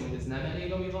 úgy érzem, hogy ez nem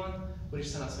elég, ami van, akkor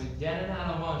Isten azt mondja, gyere,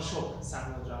 nálam van sok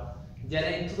számodra.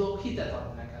 Gyere, én tudok hitet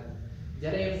adni neked.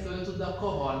 Gyere, én föl tudlak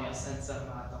kavarni a Szent Szellem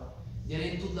által.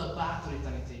 Gyere, én tudlak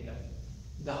bátorítani téged.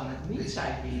 De ha nincs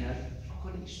rá igényed,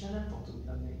 akkor Isten nem fog tudni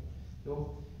adni.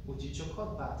 Jó? Úgyhogy csak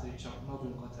hadd bátorítsam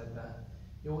magunkat ebben.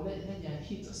 Jó? Legyen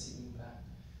hit a szívünkben.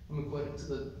 Amikor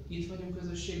tudod, itt vagyunk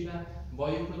közösségben,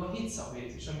 valljuk meg a hit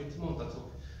szavét is, amit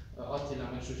mondtatok Attila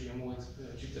meg Zsuzsi a múlt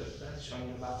csütörtökön, és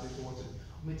annyira bátorító volt, hogy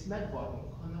amit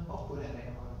megvallunk, annak akkor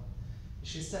ereje van.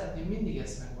 És én szeretném mindig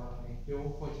ezt megvallani,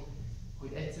 jó?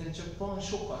 Hogy egyszerűen csak van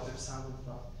sokkal több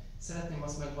számunkra. Szeretném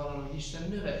azt megvallani, hogy Isten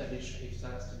növekedésre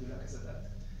hívta ezt a gyülekezetet.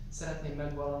 Szeretném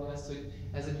megvallani azt, hogy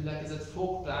ez a gyülekezet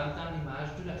fog plántálni más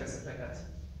gyülekezeteket.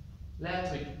 Lehet,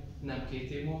 hogy nem 2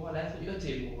 év múlva, lehet, hogy 5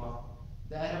 év múlva.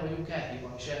 De erre vagyunk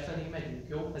elhívva, és elfelé megyünk,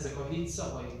 jó? Ezek a hit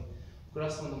szavai. Akkor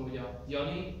azt mondom, hogy a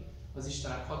Jani, az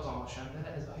Istennek hatalmas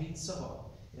embere, ez a hit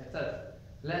szava. Érted?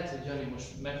 Lehet, hogy Jani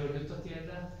most megrögött a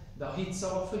térdre, de a hit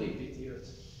szava fölépíti őt.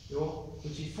 Jó?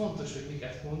 Úgyhogy fontos, hogy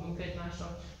miket mondunk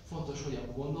egymásnak, fontos,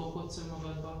 hogyan gondolkodsz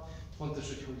önmagadba,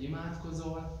 fontos, hogy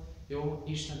imádkozol. Jó?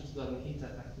 Isten tud adni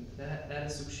hitet nekünk, de erre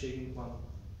szükségünk van.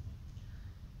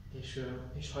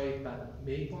 És ha éppen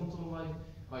mélyponton vagy,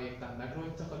 ha éppen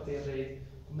megrogytak a térdeid,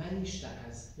 akkor menj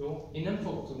Istenhez. Jó? Én nem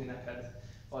fogok tudni neked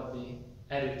adni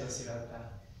erőt a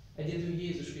szívedbe. Egyedül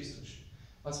Jézus Krisztus.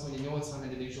 Azt mondja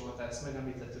 84. Zsoltár, ezt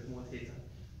megemlítettük múlt héten.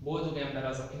 Boldog ember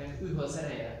az, akinek ő az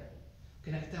ereje,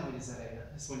 akinek te vagy az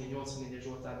ereje. Ezt mondja 84.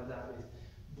 Zsoltárban Dávid.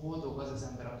 Boldog az az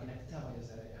ember, akinek te vagy az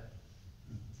ereje.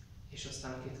 És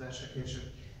aztán 2 versek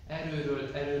később.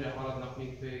 Erőről erőre haladnak,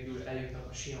 míg végül eljutnak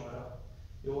a Sionra.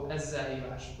 Jó, ezzel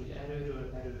hívásuk, hogy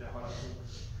erőről erőre haladunk.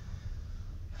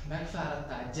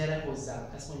 Megfáradtál, gyere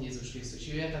hozzám, ezt mondja Jézus Krisztus.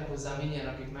 Jöjjetek hozzám mindjárt,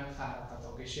 akik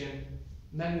megfáradtatok, és én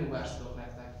megnyugvást adok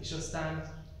nektek. És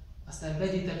aztán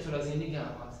vegyitek fel az én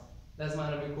igámat. De ez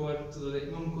már amikor,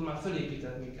 tudod, amikor már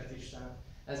fölépített minket Isten.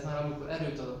 Ez már amikor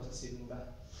erőt adott a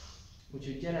szívünkbe.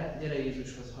 Úgyhogy gyere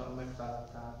Jézushoz, ha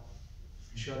megfáradtál,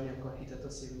 és adni akar hitet a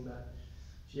szívünkbe.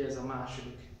 Úgyhogy ez a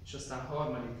második. És aztán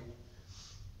harmadik.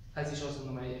 Ez is azt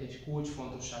mondom, egy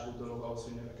kulcsfontosságú dolog ahhoz,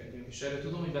 hogy növekedjünk. És erről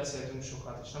tudom, hogy beszéltünk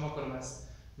sokat, és nem akarom ezt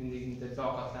mindig mint egy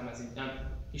beakadt lemez, így nem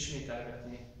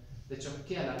ismételgetni. De csak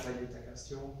kérlek, vegyétek ezt,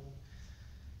 jó?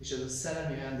 És ez a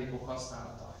szellemi ajándékok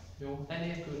használata. Jó?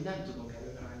 Enélkül nem tudunk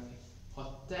előre menni.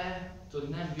 Ha te tudod,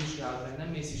 nem vizsgálod meg, nem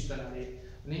mész Isten elé,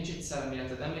 nincs egy szellemi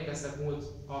életed. Emlékeztek, múlt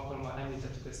alkalommal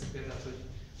említettük ezt a példát, hogy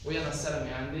olyan a szellemi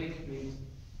ajándék,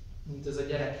 mint ez a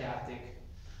gyerekjáték,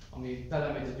 ami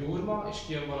belemegy a gyúrba, és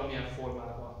kijön valamilyen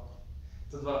formában.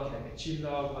 Tudod, valakinek egy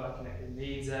csillag, valakinek egy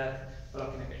négyzet,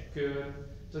 valakinek egy kör.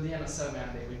 Tudod, ilyen a szellemi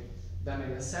ajándék, hogy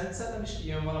bemegy a Szent Szellem, és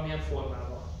kijön valamilyen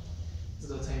formában.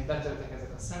 Tudod, ha én betöltek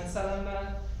ezek a Szent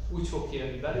Szellemmel, úgy fog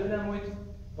kijönni belőlem, hogy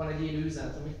van egy élő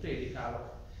üzenet, amit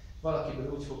prédikálok.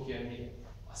 Valakiből úgy fog kijönni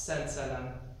a Szent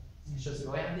Szellem és az ő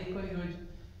ajándékai,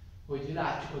 hogy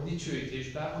látjuk a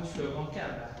dicsőítésben, hogy föl van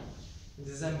kelve.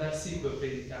 Ez az ember szívből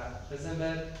prédikál, az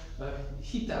ember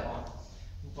hite van,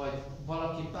 vagy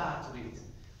valaki bátorít,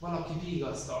 valaki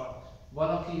vigasztal,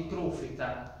 valaki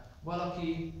profitál,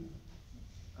 valaki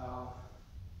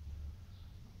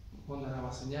mondanám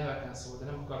azt, hogy nyelveken szól, de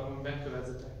nem akarom, hogy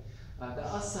megkövezzetek. De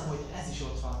azt hiszem, hogy ez is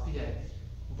ott van, figyelj!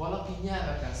 Valaki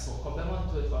nyelveken szól, ha be van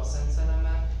töltve a Szent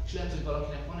Szellemmel, és lehet, hogy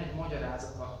valakinek van egy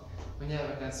magyarázata a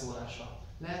nyelveken szólása.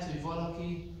 Lehet, hogy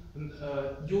valaki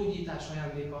gyógyítás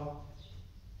ajándéka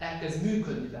elkezd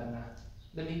működni benne.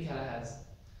 De mi kell ehhez?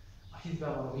 A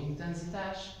hitben való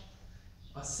intenzitás,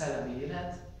 a szellemi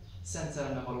élet, Szent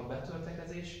Szellemmel való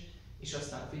betöltekezés, és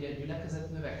aztán figyelj,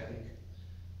 gyülekezet növekedik.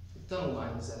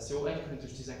 Tanulmányozz ezt, jó? 1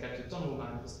 Korintus 12,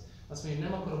 tanulmányozz. Azt mondja,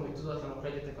 hogy nem akarom, hogy tudatlanok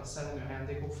legyetek a szellemi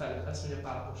ajándékok felett. Ezt mondja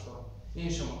Pál apostol. Én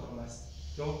sem akarom ezt.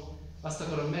 Jó? Azt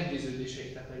akarom,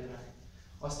 meggyőződéseitek legyenek.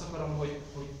 Azt akarom, hogy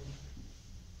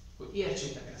Hogy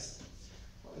értsétek ezt.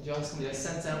 Ugye azt mondja, hogy a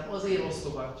Szent Szellem azért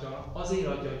osztogatja, azért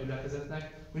adja a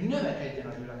gyülekezetnek, hogy növekedjen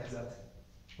a gyülekezet.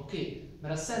 Oké?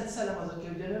 Mert a Szent Szellem az, aki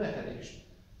adja a növekedést.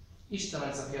 Isten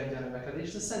az, aki adja a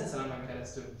növekedést, a Szent Szellemen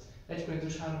keresztül. 1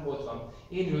 Korintus 3 volt van.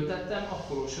 Én ültettem,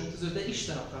 Apollos öntözött, de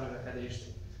Isten adta a növekedést.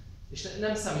 És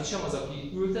nem számít sem az,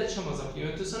 aki ültet, sem az, aki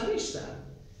öntöz, hanem Isten,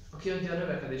 aki adja a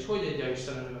növekedést. Hogy adja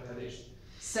Isten a növekedést?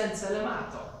 Szent Szellem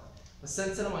által. A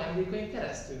Szent Szellem ajándékain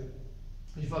keresztül.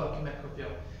 Hogy valaki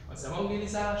megkapja az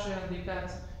evangélizálás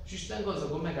ajándékát, és Isten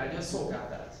gazdagon megáldja a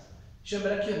szolgálatát. És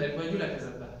emberek jönnek be a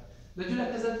gyülekezetbe. De a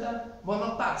gyülekezetben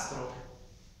vannak pásztorok.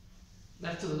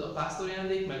 Mert tudod, a pásztor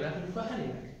ajándék meg lehet mondjuk a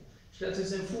Hennének. És lehet, hogy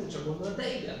ez olyan furcsa gondolat,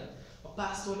 de igen. A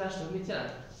pásztorlás mit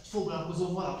jelent?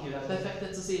 Foglalkozol valakivel,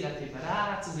 befektetsz az életébe,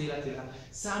 rálátsz az életébe,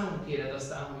 számon kéred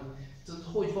aztán, hogy tudod,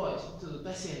 hogy vagy, tudod,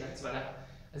 beszélgetsz vele.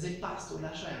 Ez egy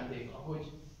pásztorlás ajándéka,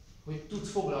 hogy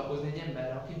tudsz foglalkozni egy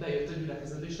emberrel, aki bejött a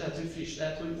gyülekezetbe, és lehet, hogy friss,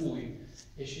 lehet, hogy új.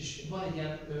 És van egy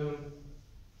ilyen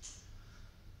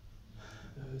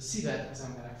szíved az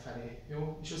emberek felé,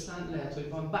 jó? És aztán lehet, hogy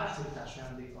van bátorítás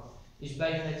ajándéka. És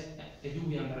bejön egy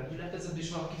új ember a gyülekezetbe,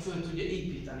 és valaki föl tudja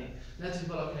építeni. Lehet, hogy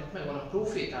valakinek megvan a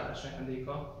profétálás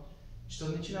ajándéka. És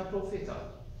tudod, mit csinál a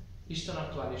proféta? Isten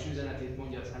aktuális üzenetét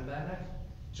mondja az embernek,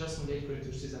 és azt mondja 1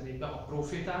 Korintus 14-ben, ha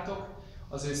profétátok,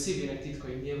 az ő szívének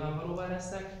titkai nyilvánvalóvá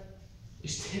lesznek,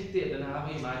 és térden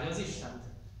állva imádja az Istent.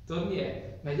 Tudod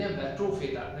miért? Mert egy ember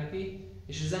profétált neki,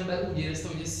 és az ember úgy érezte,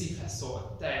 hogy ez szívhez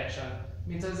szól, teljesen.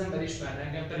 Mint az ember ismerne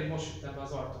engem, pedig most jöttem be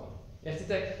az ajtón.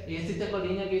 Értitek? Értitek a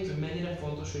lényegét, hogy mennyire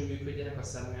fontos, hogy működjenek a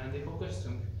szellemi ajándékok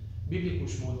köztünk?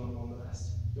 Biblikus módon mondom ezt.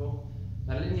 Jó?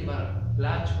 Mert nyilván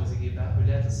látjuk az igében, hogy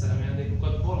lehet a szellemi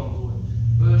ajándékokat bolondul,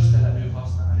 bölcstelenül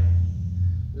használni.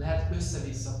 Lehet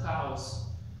össze-vissza,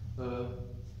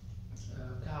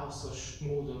 káoszos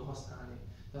módon használni.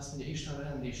 De azt mondja, Isten a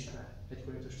rend istene. 1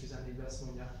 Korintus 14-ben azt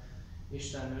mondja,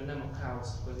 Isten ő nem a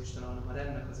káosznak az istene, hanem a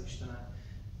rendnek az istene.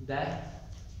 De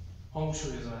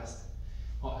hangsúlyozom ezt.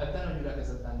 Ha ebben a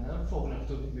gyülekezetben nem fognak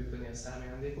tudni működni a szellemi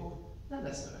ajándékok, nem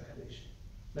lesz növekedés.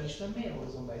 Mert Isten miért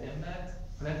hozzon be egy embert,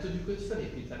 ha nem tudjuk őt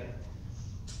felépíteni?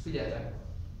 Figyeljetek,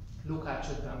 Lukács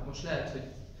 5-ben most lehet, hogy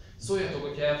szóljatok,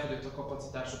 hogyha elfogyott a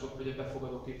kapacitásotok, vagy a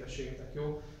befogadó képességetek,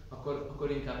 jó?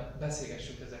 Akkor inkább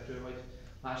beszélgessünk ezekről, vagy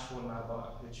más formában,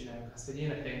 hogy csináljuk ezt, vagy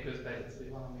énekeljünk közben egyet, vagy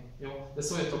valami, jó? De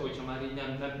szóljatok, hogyha már így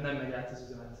nem megy át az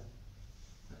üzenet.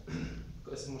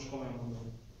 Ezt most komolyan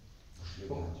mondom.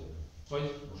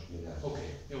 Hogy?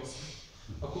 Oké, jó.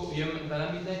 Akkor jön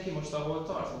velem mindenki most, ahol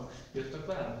tartunk? Jöttök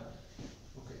velem?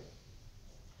 Oké.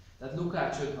 Tehát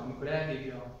Lukács 5-ben, amikor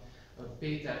elhívja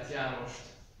Pétert, Jánost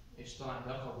és talán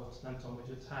Jakabot, nem tudom,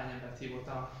 hogy ott hány embert hívott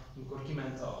el, amikor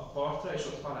kiment a partra, és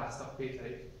ott halásztak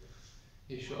Péterig.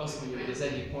 És azt mondja, hogy az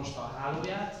egyik mosta a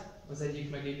hálóját, az egyik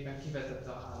meg éppen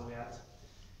kivetette a hálóját.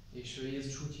 És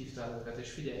Jézus úgy hívta el őket.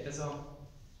 És figyelj, ez a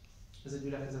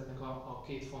gyülekezetnek a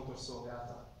két fontos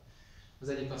szolgálata. Az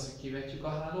egyik az, hogy kivetjük a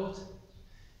hálót,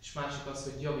 és másik az,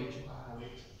 hogy javítjuk a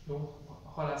hálót. Jó? A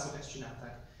halászok ezt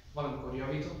csinálták. Valamikor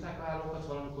javították a hálókat,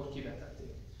 valamikor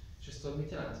kivetették. És ezt tudod,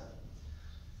 mit jelent?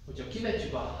 Hogyha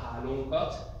kivetjük a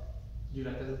hálónkat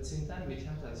gyülekezet szinten, mit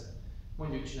jelent ez?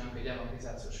 Mondjuk csinálunk egy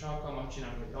evangelizációs alkalmat,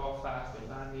 csinálunk egy alfát, vagy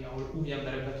bármi, ahol új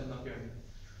emberek be tudnak jönni.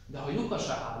 De ha lyukas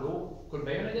a háló, akkor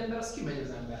bejön egy ember, az kimegy az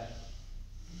ember.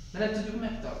 Mert nem tudjuk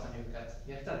megtartani őket.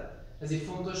 Érted? Ezért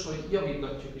fontos, hogy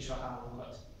javítgatjuk is a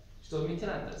hálónkat. És tudod, mit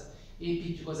jelent ez?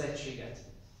 Építjük az egységet.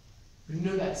 Hogy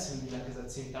növekszünk gyülekezet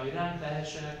szinten, hogy ránk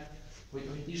lehessenek,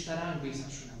 hogy Isten ránk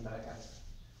bízhasson embereket.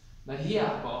 Mert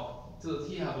hiába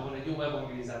van egy jó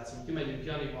evangelizáció, kimegyünk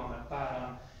Janival, meg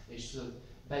páran, és tudod,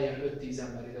 bejön 5-10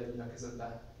 ember ide a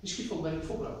gyülekezetbe. És ki fog velük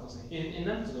foglalkozni? Én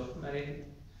nem tudok, mert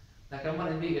nekem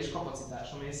van egy véges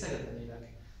kapacitásom, én Szegeden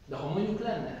élek. De ha mondjuk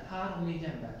lenne 3-4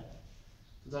 ember,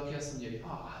 tudod, aki azt mondja, hogy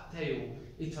te jó,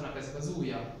 itt vannak ezek az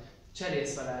újak,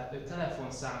 cserélsz vele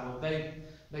telefonszámot,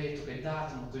 beírtok egy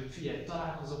dátumot, hogy figyelj,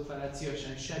 találkozok vele,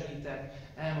 szívesen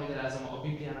segítek, elmagyarázom a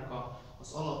Bibliának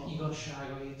az alap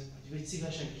igazságait, vagy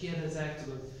szívesen kérdezek,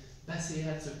 tudod,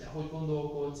 beszélhetsz, hogy te hogy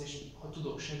gondolkodsz, és ha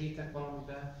tudok, segítek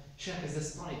valamiben, és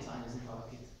elkezdesz tanítványozni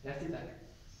valakit. Értitek?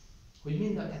 Hogy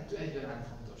mind a kettő egyaránt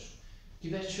fontos.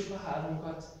 Kivessük a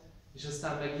hálónkat, és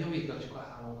aztán meg javítgatjuk a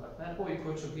hálónkat. Mert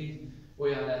olykor csak így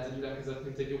olyan lehet a gyülekezet,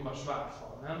 mint egy lyukas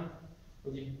várfal, nem?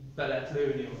 Hogy így be lehet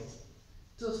lőni ott.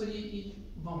 Tudod, hogy így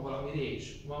van valami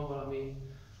rés, van valami...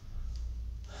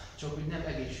 Csak hogy nem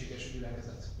egészséges a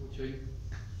gyülekezet.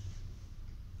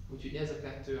 Úgyhogy ez a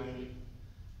kettő,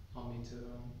 amit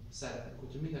szeretnék.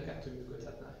 Úgyhogy mind a kettő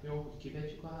működhetne. Jó, hogy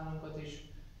kivetjük a hálónkat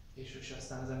is, és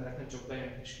aztán az emberek nem csak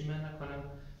bejönnek és kimennek,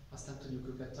 hanem aztán tudjuk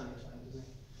őket tanítványozni.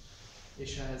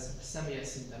 és ehhez személyes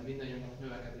szinten mindannyiunknak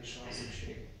növekedésre van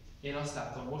szükség. Én azt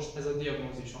látom most, ez a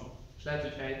diagnózisom, és lehet,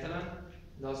 hogy helytelen,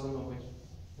 de azt gondolom,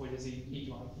 hogy ez így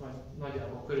van,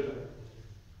 nagyjából körülbelül.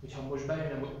 Hogyha most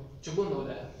bejönnem, csak gondold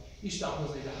el, Isten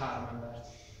hozna ide 3 embert.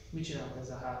 Mit csinálok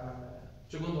ezzel 3 emberrel?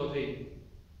 Csak gondold végig.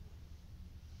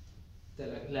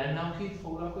 Tényleg, lenne, aki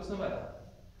foglalkozna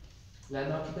vele?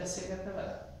 Lenne, aki beszélgetne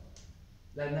vele?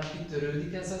 Lenne, aki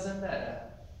törődik ezzel az emberrel?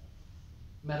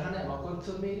 Mert ha nem, akkor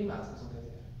tudod, miért imádkozunk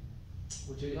ezért?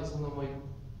 Úgyhogy azt gondolom, hogy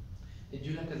egy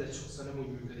gyülekezet sokszor nem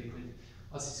úgy működik, hogy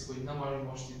azt hiszik, hogy na majd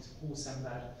most itt 20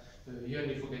 ember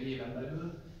jönni fog egy éven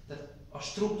belül. Tehát a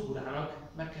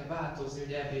struktúrának meg kell változni,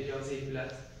 hogy elbírja az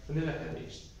épület a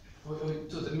növekedést. Hogy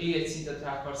tudod, még egy szintet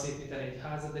rá akarsz építeni egy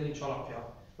házat, de nincs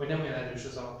alapja. Vagy nem olyan erős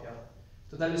az alapja.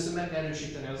 Tudod, először meg kell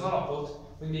erősíteni az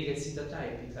alapot, hogy még egy szintet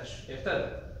ráépíthess.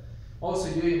 Érted? Ahhoz,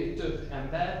 hogy jöjjön itt több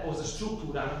ember, ahhoz a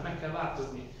struktúrának meg kell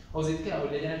változni. Ahhoz itt kell,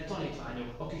 hogy legyenek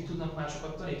tanítványok, akik tudnak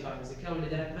másokat tanítványozni. Kell, hogy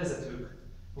legyenek vezetők.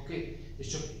 Oké?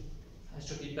 És ezt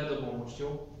csak így bedobom most,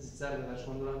 jó? Ez egy zárójeles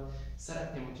gondolat.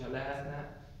 Szeretném, hogyha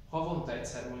lehetne havonta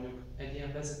egyszer mondjuk egy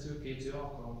ilyen vezetőképző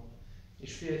alkalom.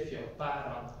 És férfiak,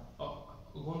 páran,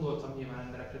 gondoltam nyilván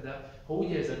emberekre, de ha úgy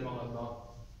érzed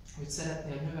magadban, hogy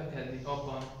szeretnél növekedni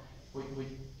abban,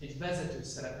 hogy egy vezető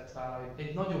szerepet vállalj,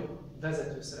 egy nagyobb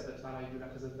vezető szerepet vállalj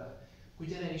gyülekezetben, hogy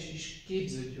gyere is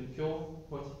képződjünk, jó?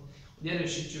 Hogy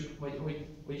erősítsük,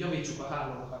 hogy javítsuk a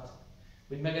hálókat,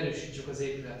 hogy megerősítsük az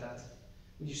épületet,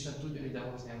 hogy Isten tudjon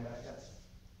idehozni embereket.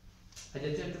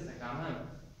 Egyetértetek?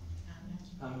 Ámen?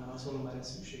 Ámen, azt mondom, erre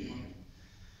szükség van.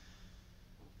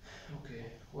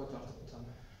 Oké, hol tartottam?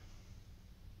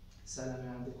 Szellemi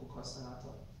ajándékok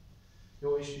használata.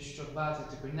 Jó, és csak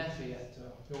bátorítjuk, hogy ne félj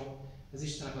ettől. Jó? Ez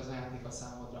Istennek az ajándéka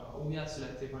számodra. Ha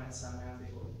újjászülettél, van egy szellemi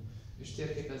ajándékod. És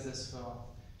térképezd ezt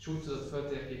fel. És úgy tudod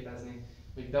föltérképezni,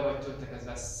 hogy be vagy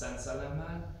töltekezve Szent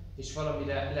Szellemmel, és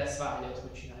valamire lesz vágyad,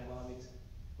 hogy csinálj valamit.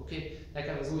 Oké?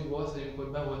 Nekem ez úgy volt, hogy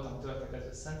amikor be voltam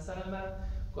töltekezve Szent Szellemmel,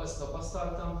 akkor azt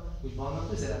tapasztaltam, hogy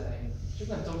vannak üzeneteim. Csak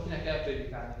nem tudom, kinek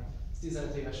elprédikálni. Ez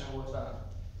 15 évesen volt velem.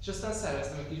 És aztán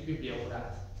szerveztem egy kis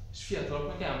bibliaórát. És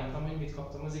fiataloknak elmondtam, hogy mit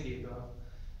kaptam az igéből.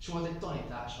 És volt egy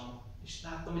tanításom. És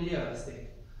láttam, hogy élvezték.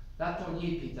 Láttam, hogy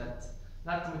épített.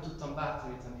 Láttam, hogy tudtam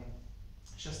bátorítani.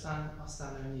 És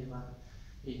aztán nyilván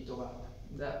így tovább.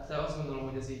 De azt gondolom,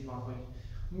 hogy ez így van, hogy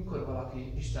amikor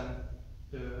valaki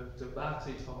Istentől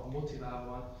bátorítva, motiválva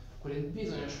van, akkor egy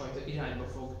bizonyos fajta irányba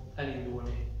fog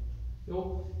elindulni.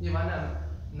 Jó? Nyilván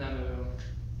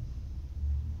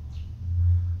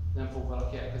nem fog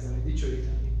valaki elkezdeni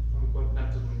dicsőíteni, amikor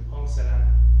nem tud mondjuk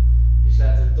hangszeren, és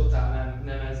lehet, hogy totál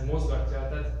nem ez mozgatja,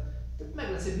 tehát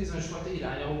meg lesz egy bizonyos fajta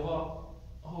irány,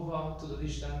 ahova tudod,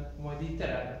 Isten majd így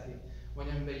terelheti, vagy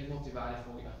amiben így motiválni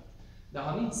fogja. De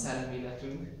ha nincs szellemi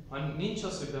életünk, ha nincs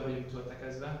az, hogy be vagyunk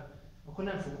töltekezve, akkor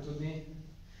nem fogunk tudni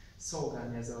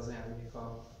szolgálni ezzel az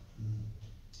ajándékkal.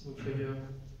 Úgyhogy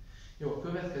jó, a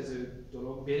következő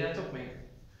dolog, bírjátok még?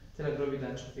 Tényleg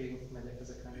röviden csak végig megyek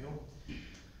ezeken, jó?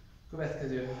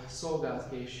 Következő,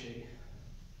 szolgálatkészség.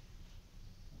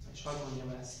 És hadd mondjam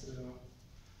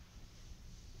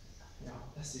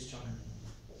ezt is csak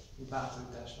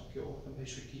bátorításnak, jó? Nem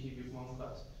is, hogy kihívjuk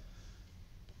magunkat.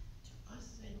 Csak az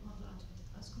egy mondat,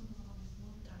 azt gondolom, amit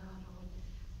mondtál arra,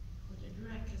 hogy a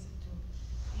gyülekezetünk,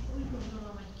 én úgy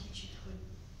gondolom egy kicsit, hogy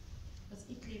az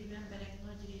itt lévő emberek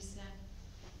nagy része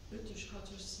 5-ös,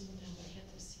 6-os szinten vagy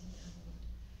 7-es szinten volt.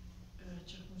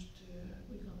 Csak most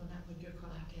úgy gondolnám, hogy gök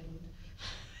alá került.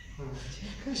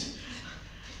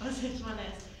 Azért van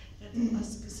ez.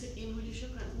 Tehát én úgy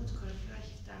sokat múltkor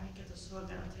felhívtál minket a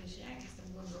szolgálatra, és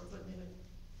elkezdtem gondolkodni, hogy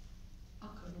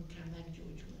akarunk-e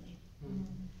meggyógyulni.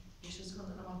 És azt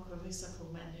gondolom, akkor vissza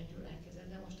fog menni a gyülekezet.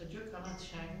 De most a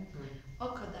gyökalatságunk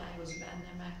akadályoz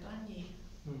benne, mert annyi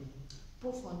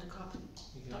pofont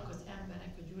kaptak az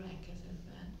emberek a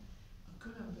gyülekezetben, a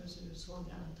különböző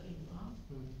szolgálatainkban,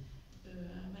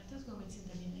 mert azt gondolom, hogy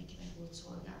szinte mindenkinek volt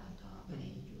szolgálata a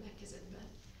helyi gyülekezetben,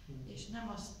 és nem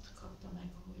azt kapta meg,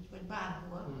 vagy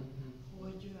bárhol,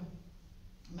 hogy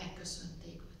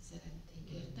megköszönték, vagy szerették,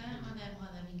 érte,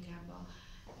 hanem inkább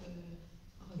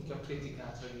inkább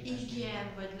kritikát, vagy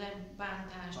igen, vagy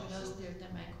lebántás, vagy azt élte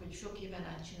meg, hogy sok éven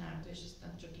át csinálta, és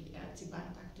aztán csak így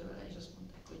elcibálták tőle, és azt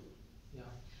mondták, hogy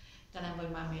te nem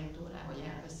vagy már méltó rá, vagy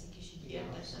elveszik, és így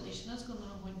értetlen. És én azt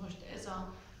gondolom, hogy most ez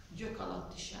a gyök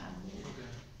alattiságunk,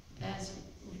 ez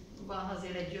van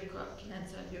azért egy gyök,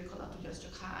 90 gyök alatt, ugye az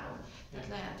csak 3. Tehát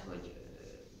lehet, hogy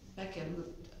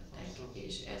bekerültek,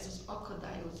 és ez az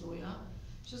akadályozója.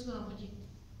 És azt gondolom, hogy itt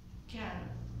kell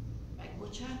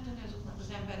megbocsátani azoknak az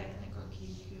embereknek,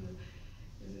 akik,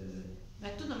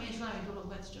 mert tudom én is valami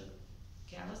dologban csak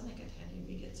kell az neked, Henry,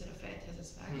 még egyszer a fejedhez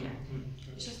ezt vágják.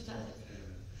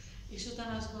 És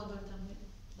utána azt gondoltam, hogy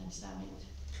nem számít.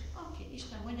 Oké,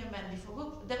 Isten mondja, menni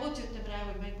fogok, de ott jöttem rá,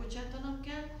 hogy megbocsátanak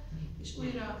kell, és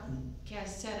újra kell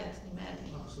szeretni,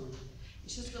 merni. Abszolút.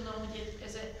 És azt gondolom, hogy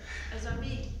ez a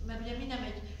mi, mert ugye mi nem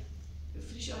egy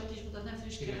friss, ahogy is mondod, nem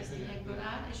friss keresztényekből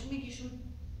áll, és mégis úgy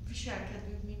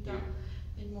viselkedünk, mint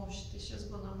egy most. És azt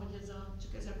gondolom, hogy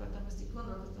csak ezzel akartam, ezt így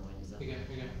gondolkodtam, hogy ez a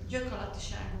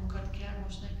gyakorlatiságunkat kell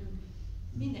most nekünk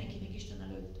mindenkinek Isten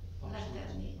előtt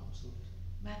letenni. Abszolút.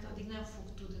 Mert addig nem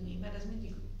fog tudni, mert ez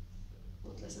mindig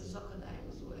ott lesz az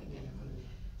akadályozó engem.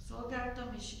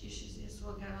 Szolgáltam, és az én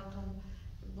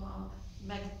szolgálatomban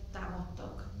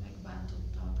megtámadtak,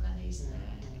 megbántottak,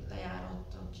 lenéztek,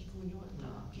 lejárattak,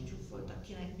 kigúnyoltak, kicsúfoltak,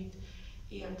 kinek mit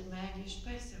élt meg, és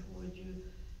persze, hogy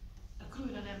akkor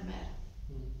újra nem mer,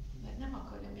 mert nem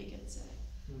akarja még egyszer.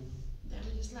 De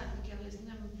hogy ezt látni kell, hogy ez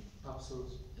nem...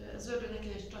 Abszolút. Az ördögnek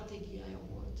egy stratégiája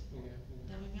volt. Igen.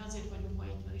 De hogy mi azért vagyunk ma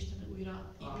itt, mert Isten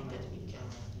újra épített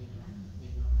minket.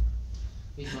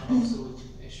 Így van, abszolút.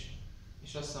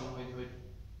 És azt hiszem, hogy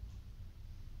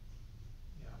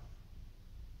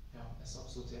ezt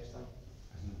abszolút értem.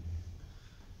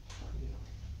 Igen.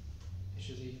 És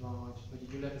ez így van, hogy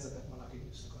a gyülekezetek vannak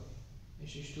időszakai.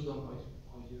 És tudom,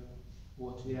 hogy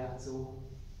volt virágzó,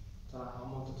 talán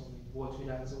mondhatom, hogy volt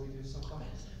virágzó időszaka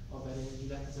a berényi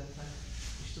gyülekezetnek.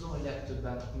 És tudom, hogy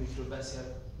legtöbben, amikről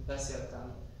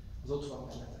beszéltem, az ott van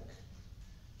bennetek.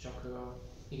 Csak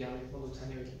igen, amit mondott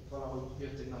Henny, hogy valahogy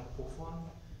jött egy nagy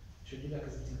pofon, és a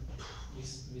gyülekezet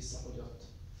visszafogyott.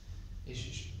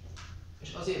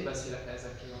 És azért beszélek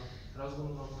ezekről, mert azt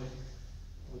gondolom,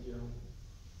 hogy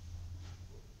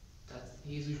tehát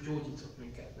Jézus gyógyított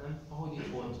minket, nem? Ahogy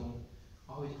itt voltunk,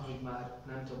 ahogy már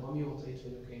nem tudom, amióta itt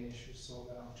vagyok én és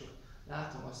szolgálom, csak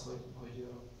látom azt, hogy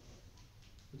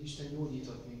Isten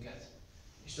gyógyított minket.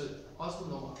 És azt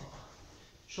gondolom,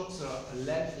 sokszor a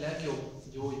legjobb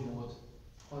gyógymód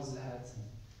az lehet,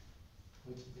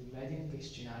 hogy megyünk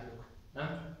és csináljuk,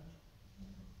 nem?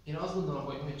 Én azt gondolom,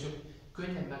 hogy csak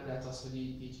könnyen meg lehet az, hogy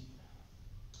így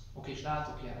oké, és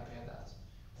látok ilyen példát.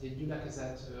 Hogy egy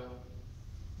gyülekezet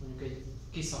mondjuk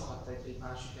kiszakadt egy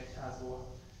másik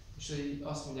egyházból, és hogy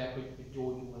azt mondják, hogy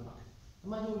gyógyulnak. De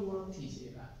már gyógyulnak 10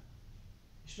 éve.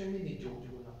 És még mindig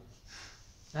gyógyulnak.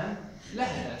 Nem?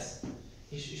 Lehet ez.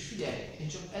 És figyelj, én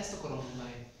csak ezt akarom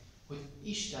mondani, hogy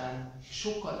Isten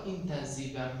sokkal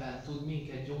intenzívebben tud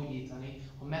minket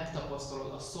gyógyítani, ha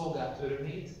megtapasztalod a szolgált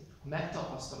örömét, ha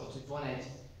megtapasztalod, hogy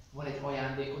van egy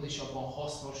ajándékod, és abban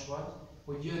hasznos vagy,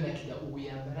 hogy jönnek ide új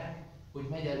emberek, hogy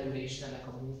megy előre Istennek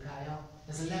a munkája.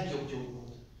 Ez a legjobb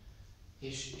gyógymód.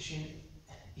 És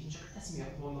én csak ez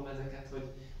miatt mondom ezeket,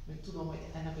 hogy tudom, hogy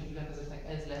ennek a gyülekezetnek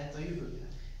ez lehet a jövője.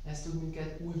 Ez tud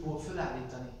minket újból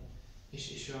felállítani.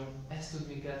 És ez tud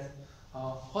minket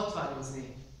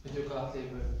hatványozni a gyök alatt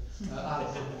lévő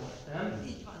állapotból. Nem?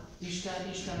 Így van.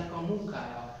 Istennek a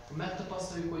munkája.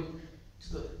 Megtapasztaljuk, hogy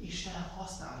tudod, Isten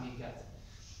használ minket.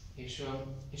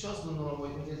 És azt gondolom,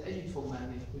 hogy ez együtt fog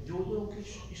menni, hogy gyógyulunk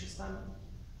is, és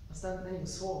aztán menjünk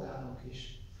szolgálunk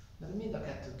is. Mert mind a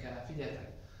kettő kell,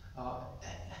 figyeljetek.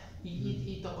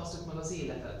 Így tapasztaljuk meg az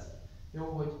életet. Jó,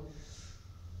 hogy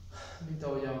mint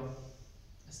ahogy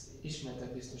ezt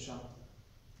ismertek biztosan,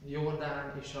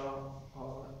 Jordán és a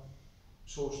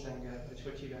Sós-tenger, vagy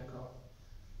hogy hívják a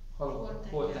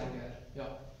Holtenger.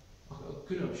 Ja, a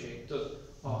különbség,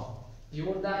 tudod, a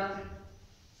Jordán,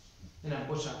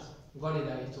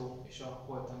 Galileai tó és a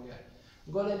Holtenger. A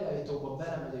Galileai tóba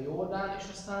belemegy a Jordán, és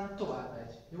aztán tovább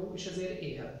megy, jó? És ezért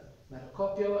él, mert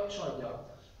kapja és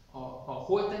adja. A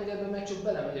Holtengerben meg csak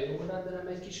belemegy a Jordán, de nem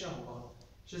megy ki sehova.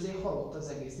 És ezért halott az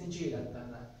egész, nincs élet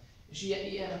benne. És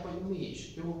ilyenek vagyunk mi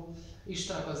is, jó?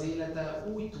 Istennek az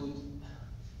élete úgy tud,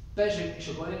 pezseg, és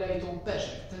a Galileai tó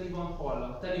pezseg, teli van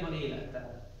hallak, teli van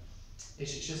élettel.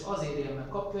 És ez azért él, mert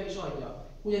kapja és adja.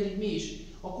 Ugyanígy mi is,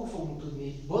 akkor fogunk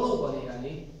tudni valóban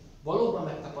élni, valóban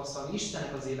megtapasztalni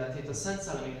Istennek az életét, a Szent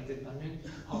Szellem életét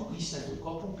bennünk, ha Istentől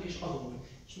kapunk és adunk,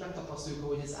 és megtapasztaljuk,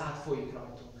 hogy ez átfolyik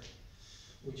rajtunk.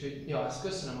 Úgyhogy, ja, ezt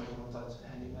köszönöm, hogy mondtad,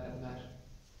 Henny,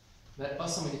 mert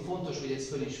azt mondom, hogy fontos, hogy ezt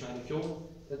fölismerjük, jó?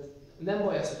 Tehát nem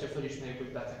baj az, hogyha fölismerjük,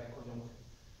 hogy betegek vagyunk.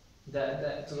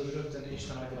 De tudod, rögtön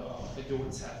Isten adja a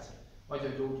gyógyszert, adja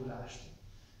a gyógyulást.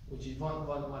 Úgyhogy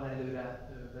van előre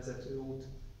vezető út.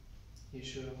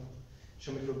 És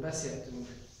amikről beszéltünk,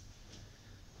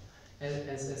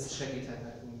 ez segíthet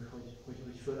nekünk,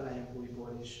 hogy fölálljunk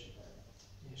újból,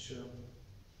 és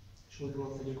újból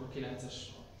ott legyünk a 9-es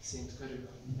szint körül.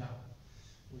 Ja.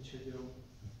 Úgyhogy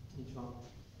így van.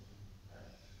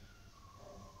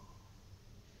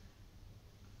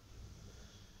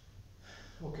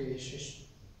 Oké,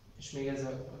 és még ez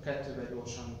a kettővel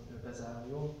gyorsan bezárom,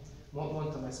 jó?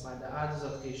 Mondtam ezt már, de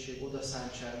áldozatkészség,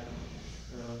 odaszántság,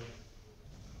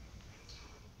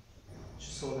 és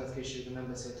a szolgálatkészségről nem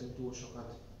beszéltünk túl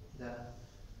sokat, de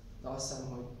azt hiszem,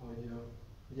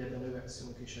 hogy ebben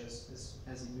növekszünk, és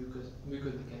ez így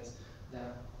működni kezd.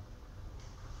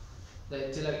 De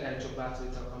tényleg el csak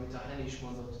bátorítanak, amit a Henny is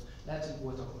mondott. Lehet, hogy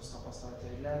voltak rossz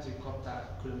tapasztalatai, lehet, hogy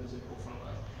kaptál különböző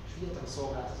pofonokat. És figyeljetek, a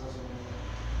szolgálat az azon, hogy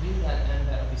minden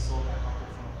ember, aki szolgál, kap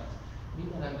pofonokat.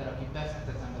 Minden ember, aki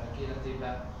befektet emberek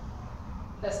életébe,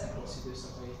 lesznek rossz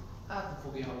időszakai. Látni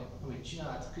fogja, amit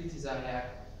csinált,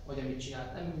 kritizálják, vagy amit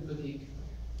csinált nem működik.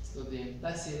 Tudod, én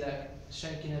beszélek,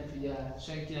 senki nem figyel,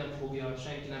 senki nem fogja,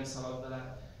 senki nem szalad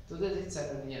vele. Tudod, ez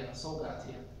egyszerűen ilyen, a szolgálat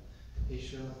ilyen.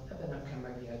 És ebben nem kell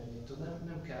megijedni, tudod,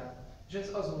 nem kell. És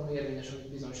ez azon érvényes,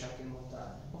 hogy bizonyságként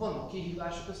mondtál. Ha vannak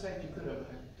kihívások, azt vehetjük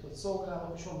örömmel. Tudod,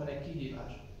 szolgálom, és van egy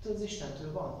kihívás. Tudod, az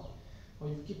Istentől van.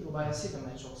 Hogy kipróbálja a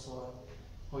szívemet sokszor.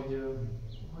 Hogy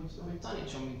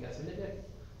tanítson minket, hogy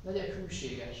legyek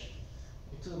hűséges.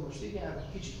 Hogy tudod, most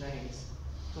igen, kicsit nehéz.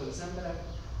 Tudod, az emberek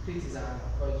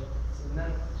kritizálnak, vagy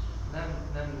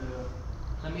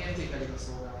nem értékelik a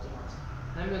szolgálatomat.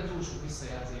 Nem jön túl sok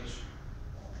visszajelzés.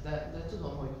 De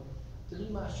tudom, hogy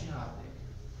úgy más csinálnék.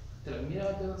 Tényleg mire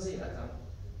adja az életem?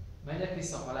 Menjek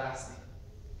vissza halászni?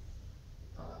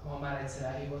 Ha már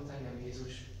egyszer elhívott engem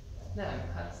Jézus.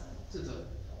 Nem, hát tudod,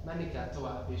 menni kell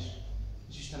tovább is.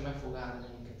 És Isten meg fog állni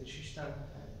minket. És Isten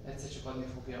egyszer csak adni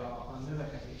fogja a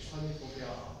növekedést, adni fogja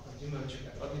a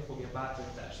gyümölcsöket, adni fogja a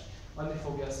bátorítást, adni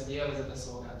fogja azt, hogy élvezed a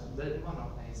szolgálatot. De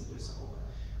vannak nehéz időszakok.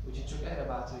 Úgyhogy csak erre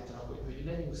bátorítanak, hogy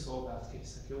legyünk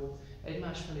szolgálatkészek, jó?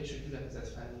 Egymás felé és a gyülekezet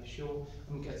felé is, jó?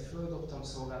 Amiket földobtam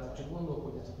szolgálatot, csak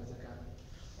gondolkodjatok ezeken.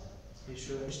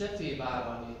 És ne félj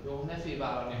vállalni, jó? Ne félj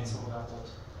vállalni egy szolgálatot.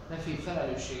 Ne félj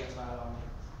felelősséget vállalni.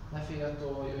 Ne félj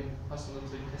attól, hogy azt mondod,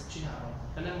 hogy ezt csinálom.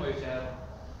 De nem baj, hogy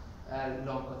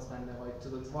ellankadsz benne, vagy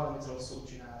tudod, valamit rosszul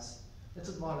csinálsz. De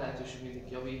tudod, van lehetőség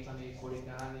mindig javítani,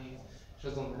 korrigálni, és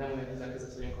azt mondom, nem olyan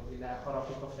gyülekezet vagyunk, akik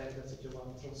leharapjuk a fejedet, hogyha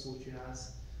valamit rosszul csinálsz.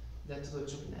 De tudod,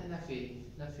 csak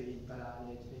ne félj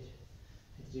belállni egy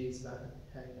részben,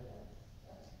 egy helyre.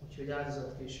 Úgyhogy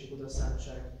áldozatkészség,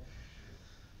 odaszántság.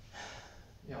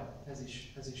 Ja, ez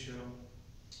is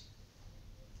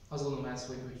azt gondolom ez,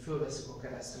 hogy fölveszünk a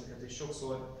keresztünket, és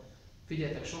sokszor,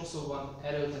 figyeljetek, sokszor van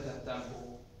erőltetett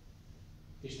tempó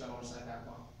Isten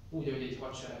országában. Úgy, ahogy egy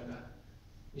hadseregben.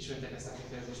 Ismertek ezt a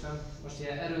kifejezést, nem? Most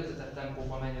ilyen erőltetett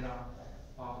tempóban menjen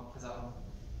ez a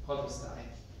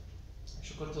hadosztály.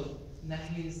 És akkor tudod,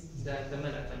 nehéz, de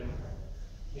menetelünk.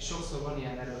 És sokszor van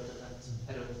ilyen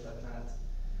erőltetett menet.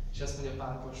 És azt mondja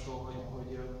Pál apostol,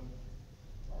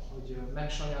 hogy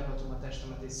megsajnálhatom a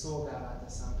testemet és szolgálvá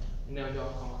teszem, hogy nehogy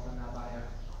alkalmatlanná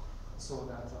váljak a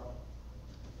szolgálatra.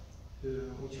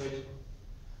 Úgyhogy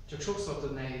csak sokszor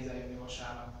tud nehéz eljönni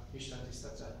vasárnap Isten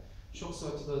tiszteletre.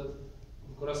 Sokszor tudod,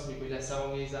 amikor azt mondjuk, hogy lesz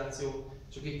evangelizáció,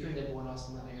 csak így könnyebb volna azt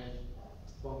mondani, hogy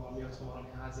van valami otthon, valami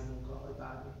házi munka, vagy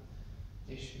bármi.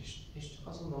 És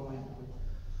azt gondolom, hogy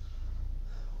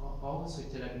ahhoz, hogy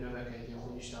tényleg növekedjünk,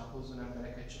 hogy Isten hozzon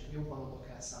embereket, csak jobban oda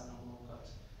kell szállni magunkat.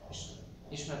 És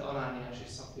ismert Anániás és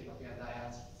Szafira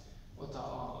példáját. Ott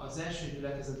az első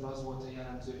gyülekezetben az volt a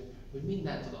jellemző, hogy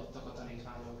mindent odaadtak a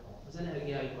tanítványok. Az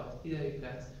energiájukat,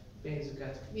 idejüket,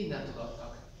 pénzüket, mindent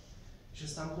odaadtak. És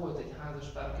aztán volt egy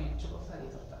házaspár, akik csak a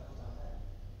felét adták oda.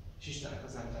 És Istennek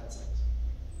az nem tetszett.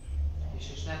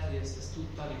 És lehet, hogy ezt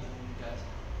tud tanítani minket,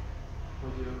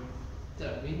 hogy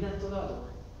tényleg mindent odaadok?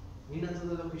 Mindent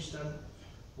odaadok Isten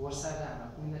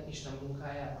országának, minden Isten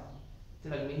munkájának?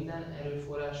 Tényleg minden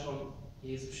erőforrásom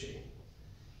Jézusé?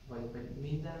 Vagy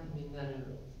minden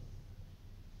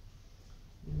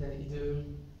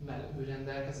időmmel ő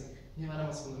rendelkezik? Nyilván nem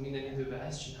azt mondom, minden időben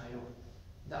ezt csináljuk,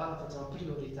 de alapvetően a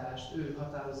prioritást ő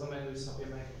határozza meg, ő szabja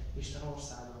meg Isten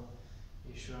országa,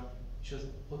 és az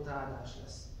ott áldás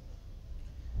lesz.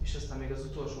 És aztán még az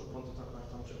utolsó pontot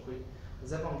akartam csak, hogy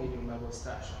az evangélium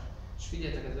megosztása. És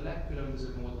figyeljetek, ez a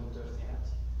legkülönbözőbb módon történhet.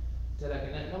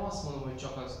 Tényleg nem azt mondom, hogy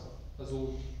csak az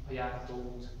út, a járható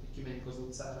út, hogy kimegyünk az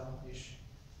utcára, és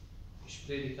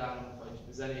prédikálunk, vagy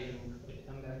zenélünk, vagy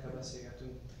emberekkel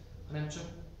beszélgetünk, hanem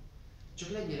csak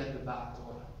legyél ebbe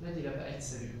bátor, legyél ebbe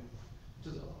egyszerű.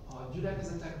 Tudod, a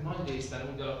gyülekezetek nagy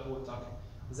részben úgy alakultak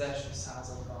az első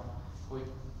században,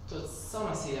 hogy tudod,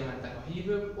 szanaszéjjel mentek a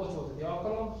hívők, ott volt egy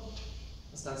alkalom,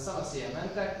 aztán szanaszéjjel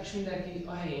mentek, és mindenki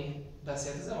a helyén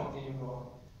beszélt az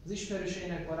evangéliumról. Az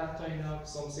ismerőseinek, barátainak,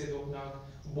 szomszédoknak,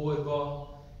 boltba,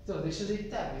 tudod, és ez így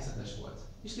természetes volt.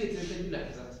 És létrejött egy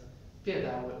gyülekezet.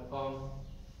 Például a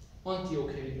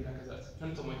Antiókhiai gyülekezet.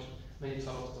 Nem tudom, hogy mennyit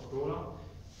hallottatok róla.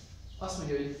 azt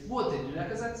mondja, hogy volt egy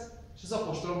gyülekezet, és az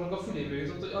apostoloknak a fülébe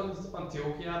jutott, hogy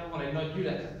Antiókiában van egy nagy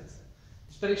gyülekezet.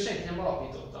 És pedig senki nem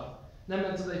alapította. Nem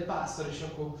ment oda egy pásztor, és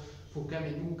akkor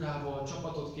kemény munkával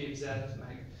csapatot képzelt,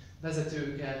 meg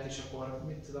vezetőket, és akkor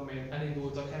mit tudom én,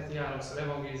 elindultak, heti 3-szor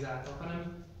evangélizáltak,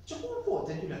 hanem csak volt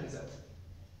egy gyülekezet.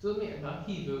 Tudod miért? Mert a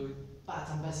hívők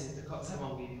bátran beszéltek az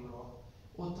evangéliumról.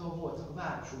 Ott, ahol voltak a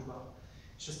városukban.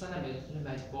 És aztán nem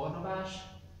egy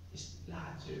Barnabás, és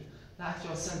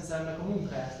látja a Szent Szellemnek a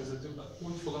munkáját közöttük,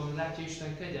 úgy fogom, hogy látja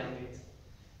Isten kegyelmét.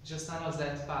 És aztán az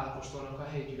lett Pál apostolnak a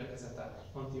helyi gyülekezete,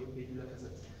 Antiókiai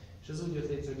gyülekezet. És az úgy jött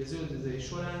létre, hogy az üldözés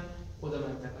során oda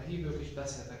mentek a hívők és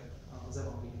beszéltek az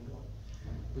evangéliumról.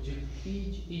 Úgyhogy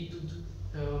így tud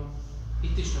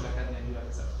itt is növekedni a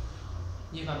gyülekezet.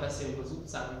 Nyilván beszélünk az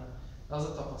utcán, de az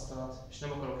a tapasztalat, és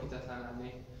nem akarok hitetlen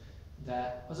lenni,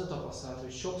 de az a tapasztalat,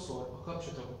 hogy sokszor a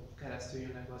kapcsolatok keresztül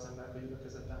jönnek be az emberek a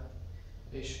gyülekezetben,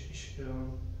 és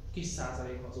kis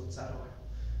százalék az utcáról.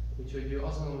 Úgyhogy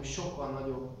azt mondom, hogy sokkal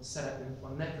nagyobb szerepünk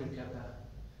van nekünk ebben,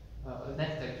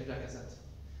 nektek gyülekezet,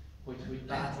 hogy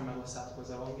bátran megosztátok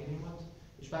az evangéliumot,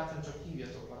 és bátran csak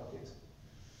hívjatok valakit.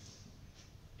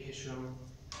 És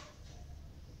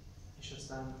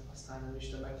aztán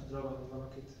Isten meg tud ragadni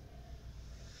valakit.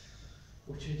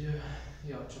 Úgyhogy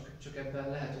csak ebben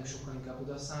lehetünk sokkal inkább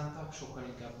odaszántak, sokkal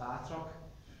inkább bátrak,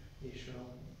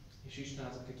 és Isten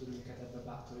az, aki tud minket ebben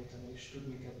bátorítani, és tud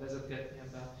minket vezetgetni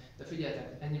ebben. De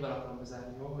figyeljetek, ennyivel akarom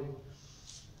bezárni, jó,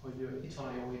 hogy itt van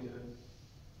a jó idő.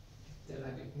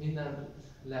 Tényleg minden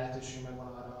lehetőség megvan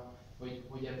arra,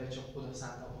 hogy ebben csak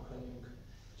odaszántabbak legyünk,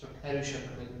 csak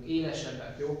erősebbek legyünk,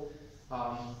 élesebbek, jó?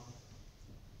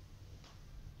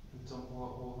 Nem tudom,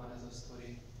 hol van ez a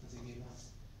sztori az igében.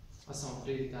 Azt mondom, a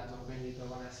Prédikátor könyvében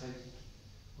van ez,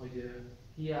 hogy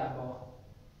hiába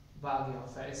vágja a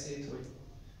fejszét, hogy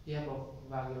hiába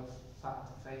vágja a fát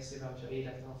a fejszébe, hogyha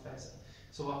életlen a fejsze.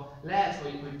 Szóval lehet,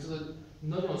 hogy tudod,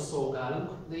 nagyon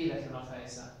szolgálunk, de életlen a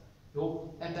fejsze.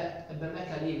 Jó? Ebben meg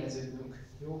kell éleződnünk.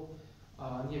 Jó?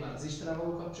 Nyilván az Istennel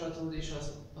való kapcsolatod, és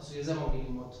az, hogy az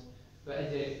evangéliumot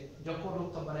egyre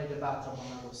gyakorlottabban, egyre bátrabban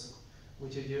megosszuk.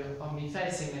 Úgyhogy ami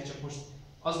fejszénnek csak most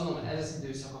azt gondolom, hogy ez az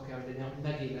időszaka kell, hogy legyen, hogy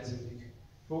megéleződik.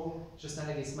 Jó? És aztán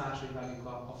egész máshogy vágjuk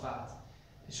a fát.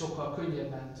 És sokkal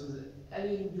könnyebben tud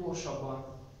elég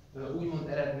gyorsabban úgymond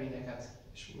eredményeket.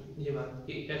 És nyilván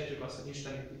értjük azt, hogy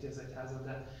Isten építi az egyházat,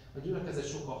 de a gyülekezet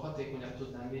sokkal hatékonyabb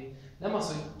tud lenni. Nem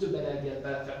az, hogy több energiát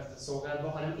belefektet a szolgálatba,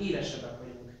 hanem élesebbek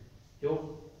vagyunk.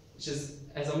 Jó? És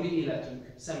ez a mi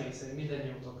életünk, személy szerint,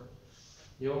 mindannyiótok.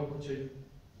 Jó? Úgyhogy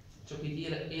csak így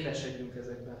élesedjünk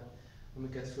ezekben,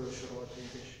 amiket felsoroltunk.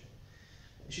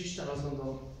 És Isten azt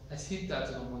gondolom, ezt hittel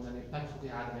tudom mondani, meg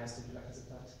fogja áldani ezt a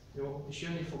gyülekezetet. Jó? És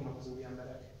jönni fognak az új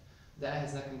emberek. De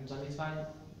ehhez nekünk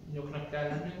tanítványoknak kell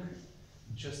lennünk,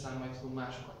 és aztán majd tudunk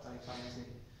másokat tanítványozni.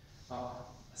 A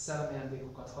szellemi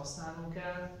ajándékokat használnunk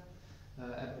kell,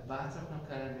 ebből bátraknak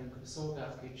kell lennünk,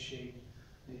 szolgálatkészség,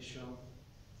 és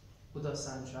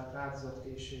odaszántság,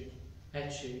 áldozatkészség,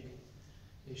 egység,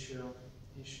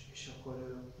 és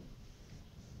akkor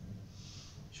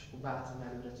bátran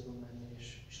előre tudunk menni,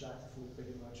 és látni fogjuk a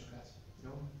gyümölcsöket.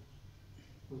 Jó?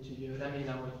 Úgyhogy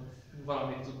remélem, hogy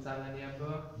valamit tudtál lenni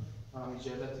ebből, valamit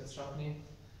zsebbe tudsz rakni.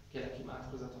 Kérlek,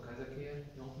 imádkozzatok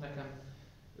ezekért. Jó? Nekem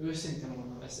őszintén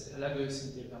mondom, ezt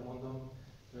legőszintébben mondom,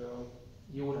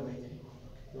 jó reményeim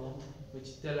vannak. Jó?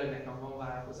 Hogy tényleg nekem van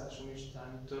várakozásom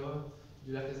Istentől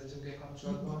gyülekezetünkkel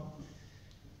kapcsolatban.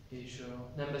 És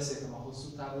nem beszéltem a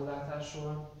hosszú távú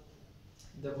látásról,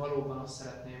 de valóban azt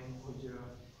szeretném, hogy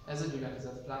ez a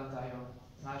gyülekezet plantáljon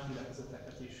más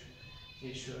gyülekezeteket is,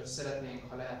 és szeretnénk,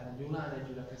 ha lehetne Gyulán egy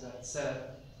gyülekezet,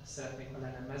 szeretnénk, ha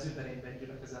lenne Mezőberényben egy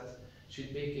gyülekezet, és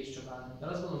itt Békés Csabán. De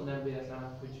azt gondolom nem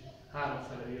véletlen, hogy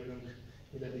háromfelől jövünk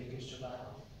ide Békés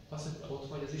Csabára. Az, hogy ott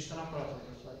vagy, az Isten akarat,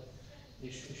 hogy ott vagy.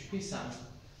 És hiszem,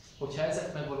 hogyha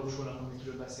ezek megvalósulnak,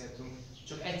 amikről beszéltünk,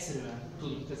 csak egyszerűen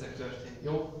tudunk ezek történni.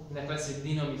 Jó? Ennek lesz egy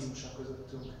dinamizmusa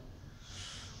közöttünk.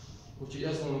 Úgyhogy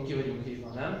azt gondolom, ki vagyunk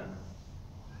hívva, nem?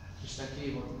 Isten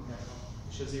kihívott minket,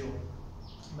 és ez jó.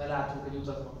 Mert látunk egy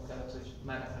utat magunk előtt, hogy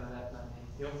merre fele lehet menni.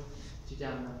 Jó? Úgyhogy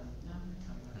ámen.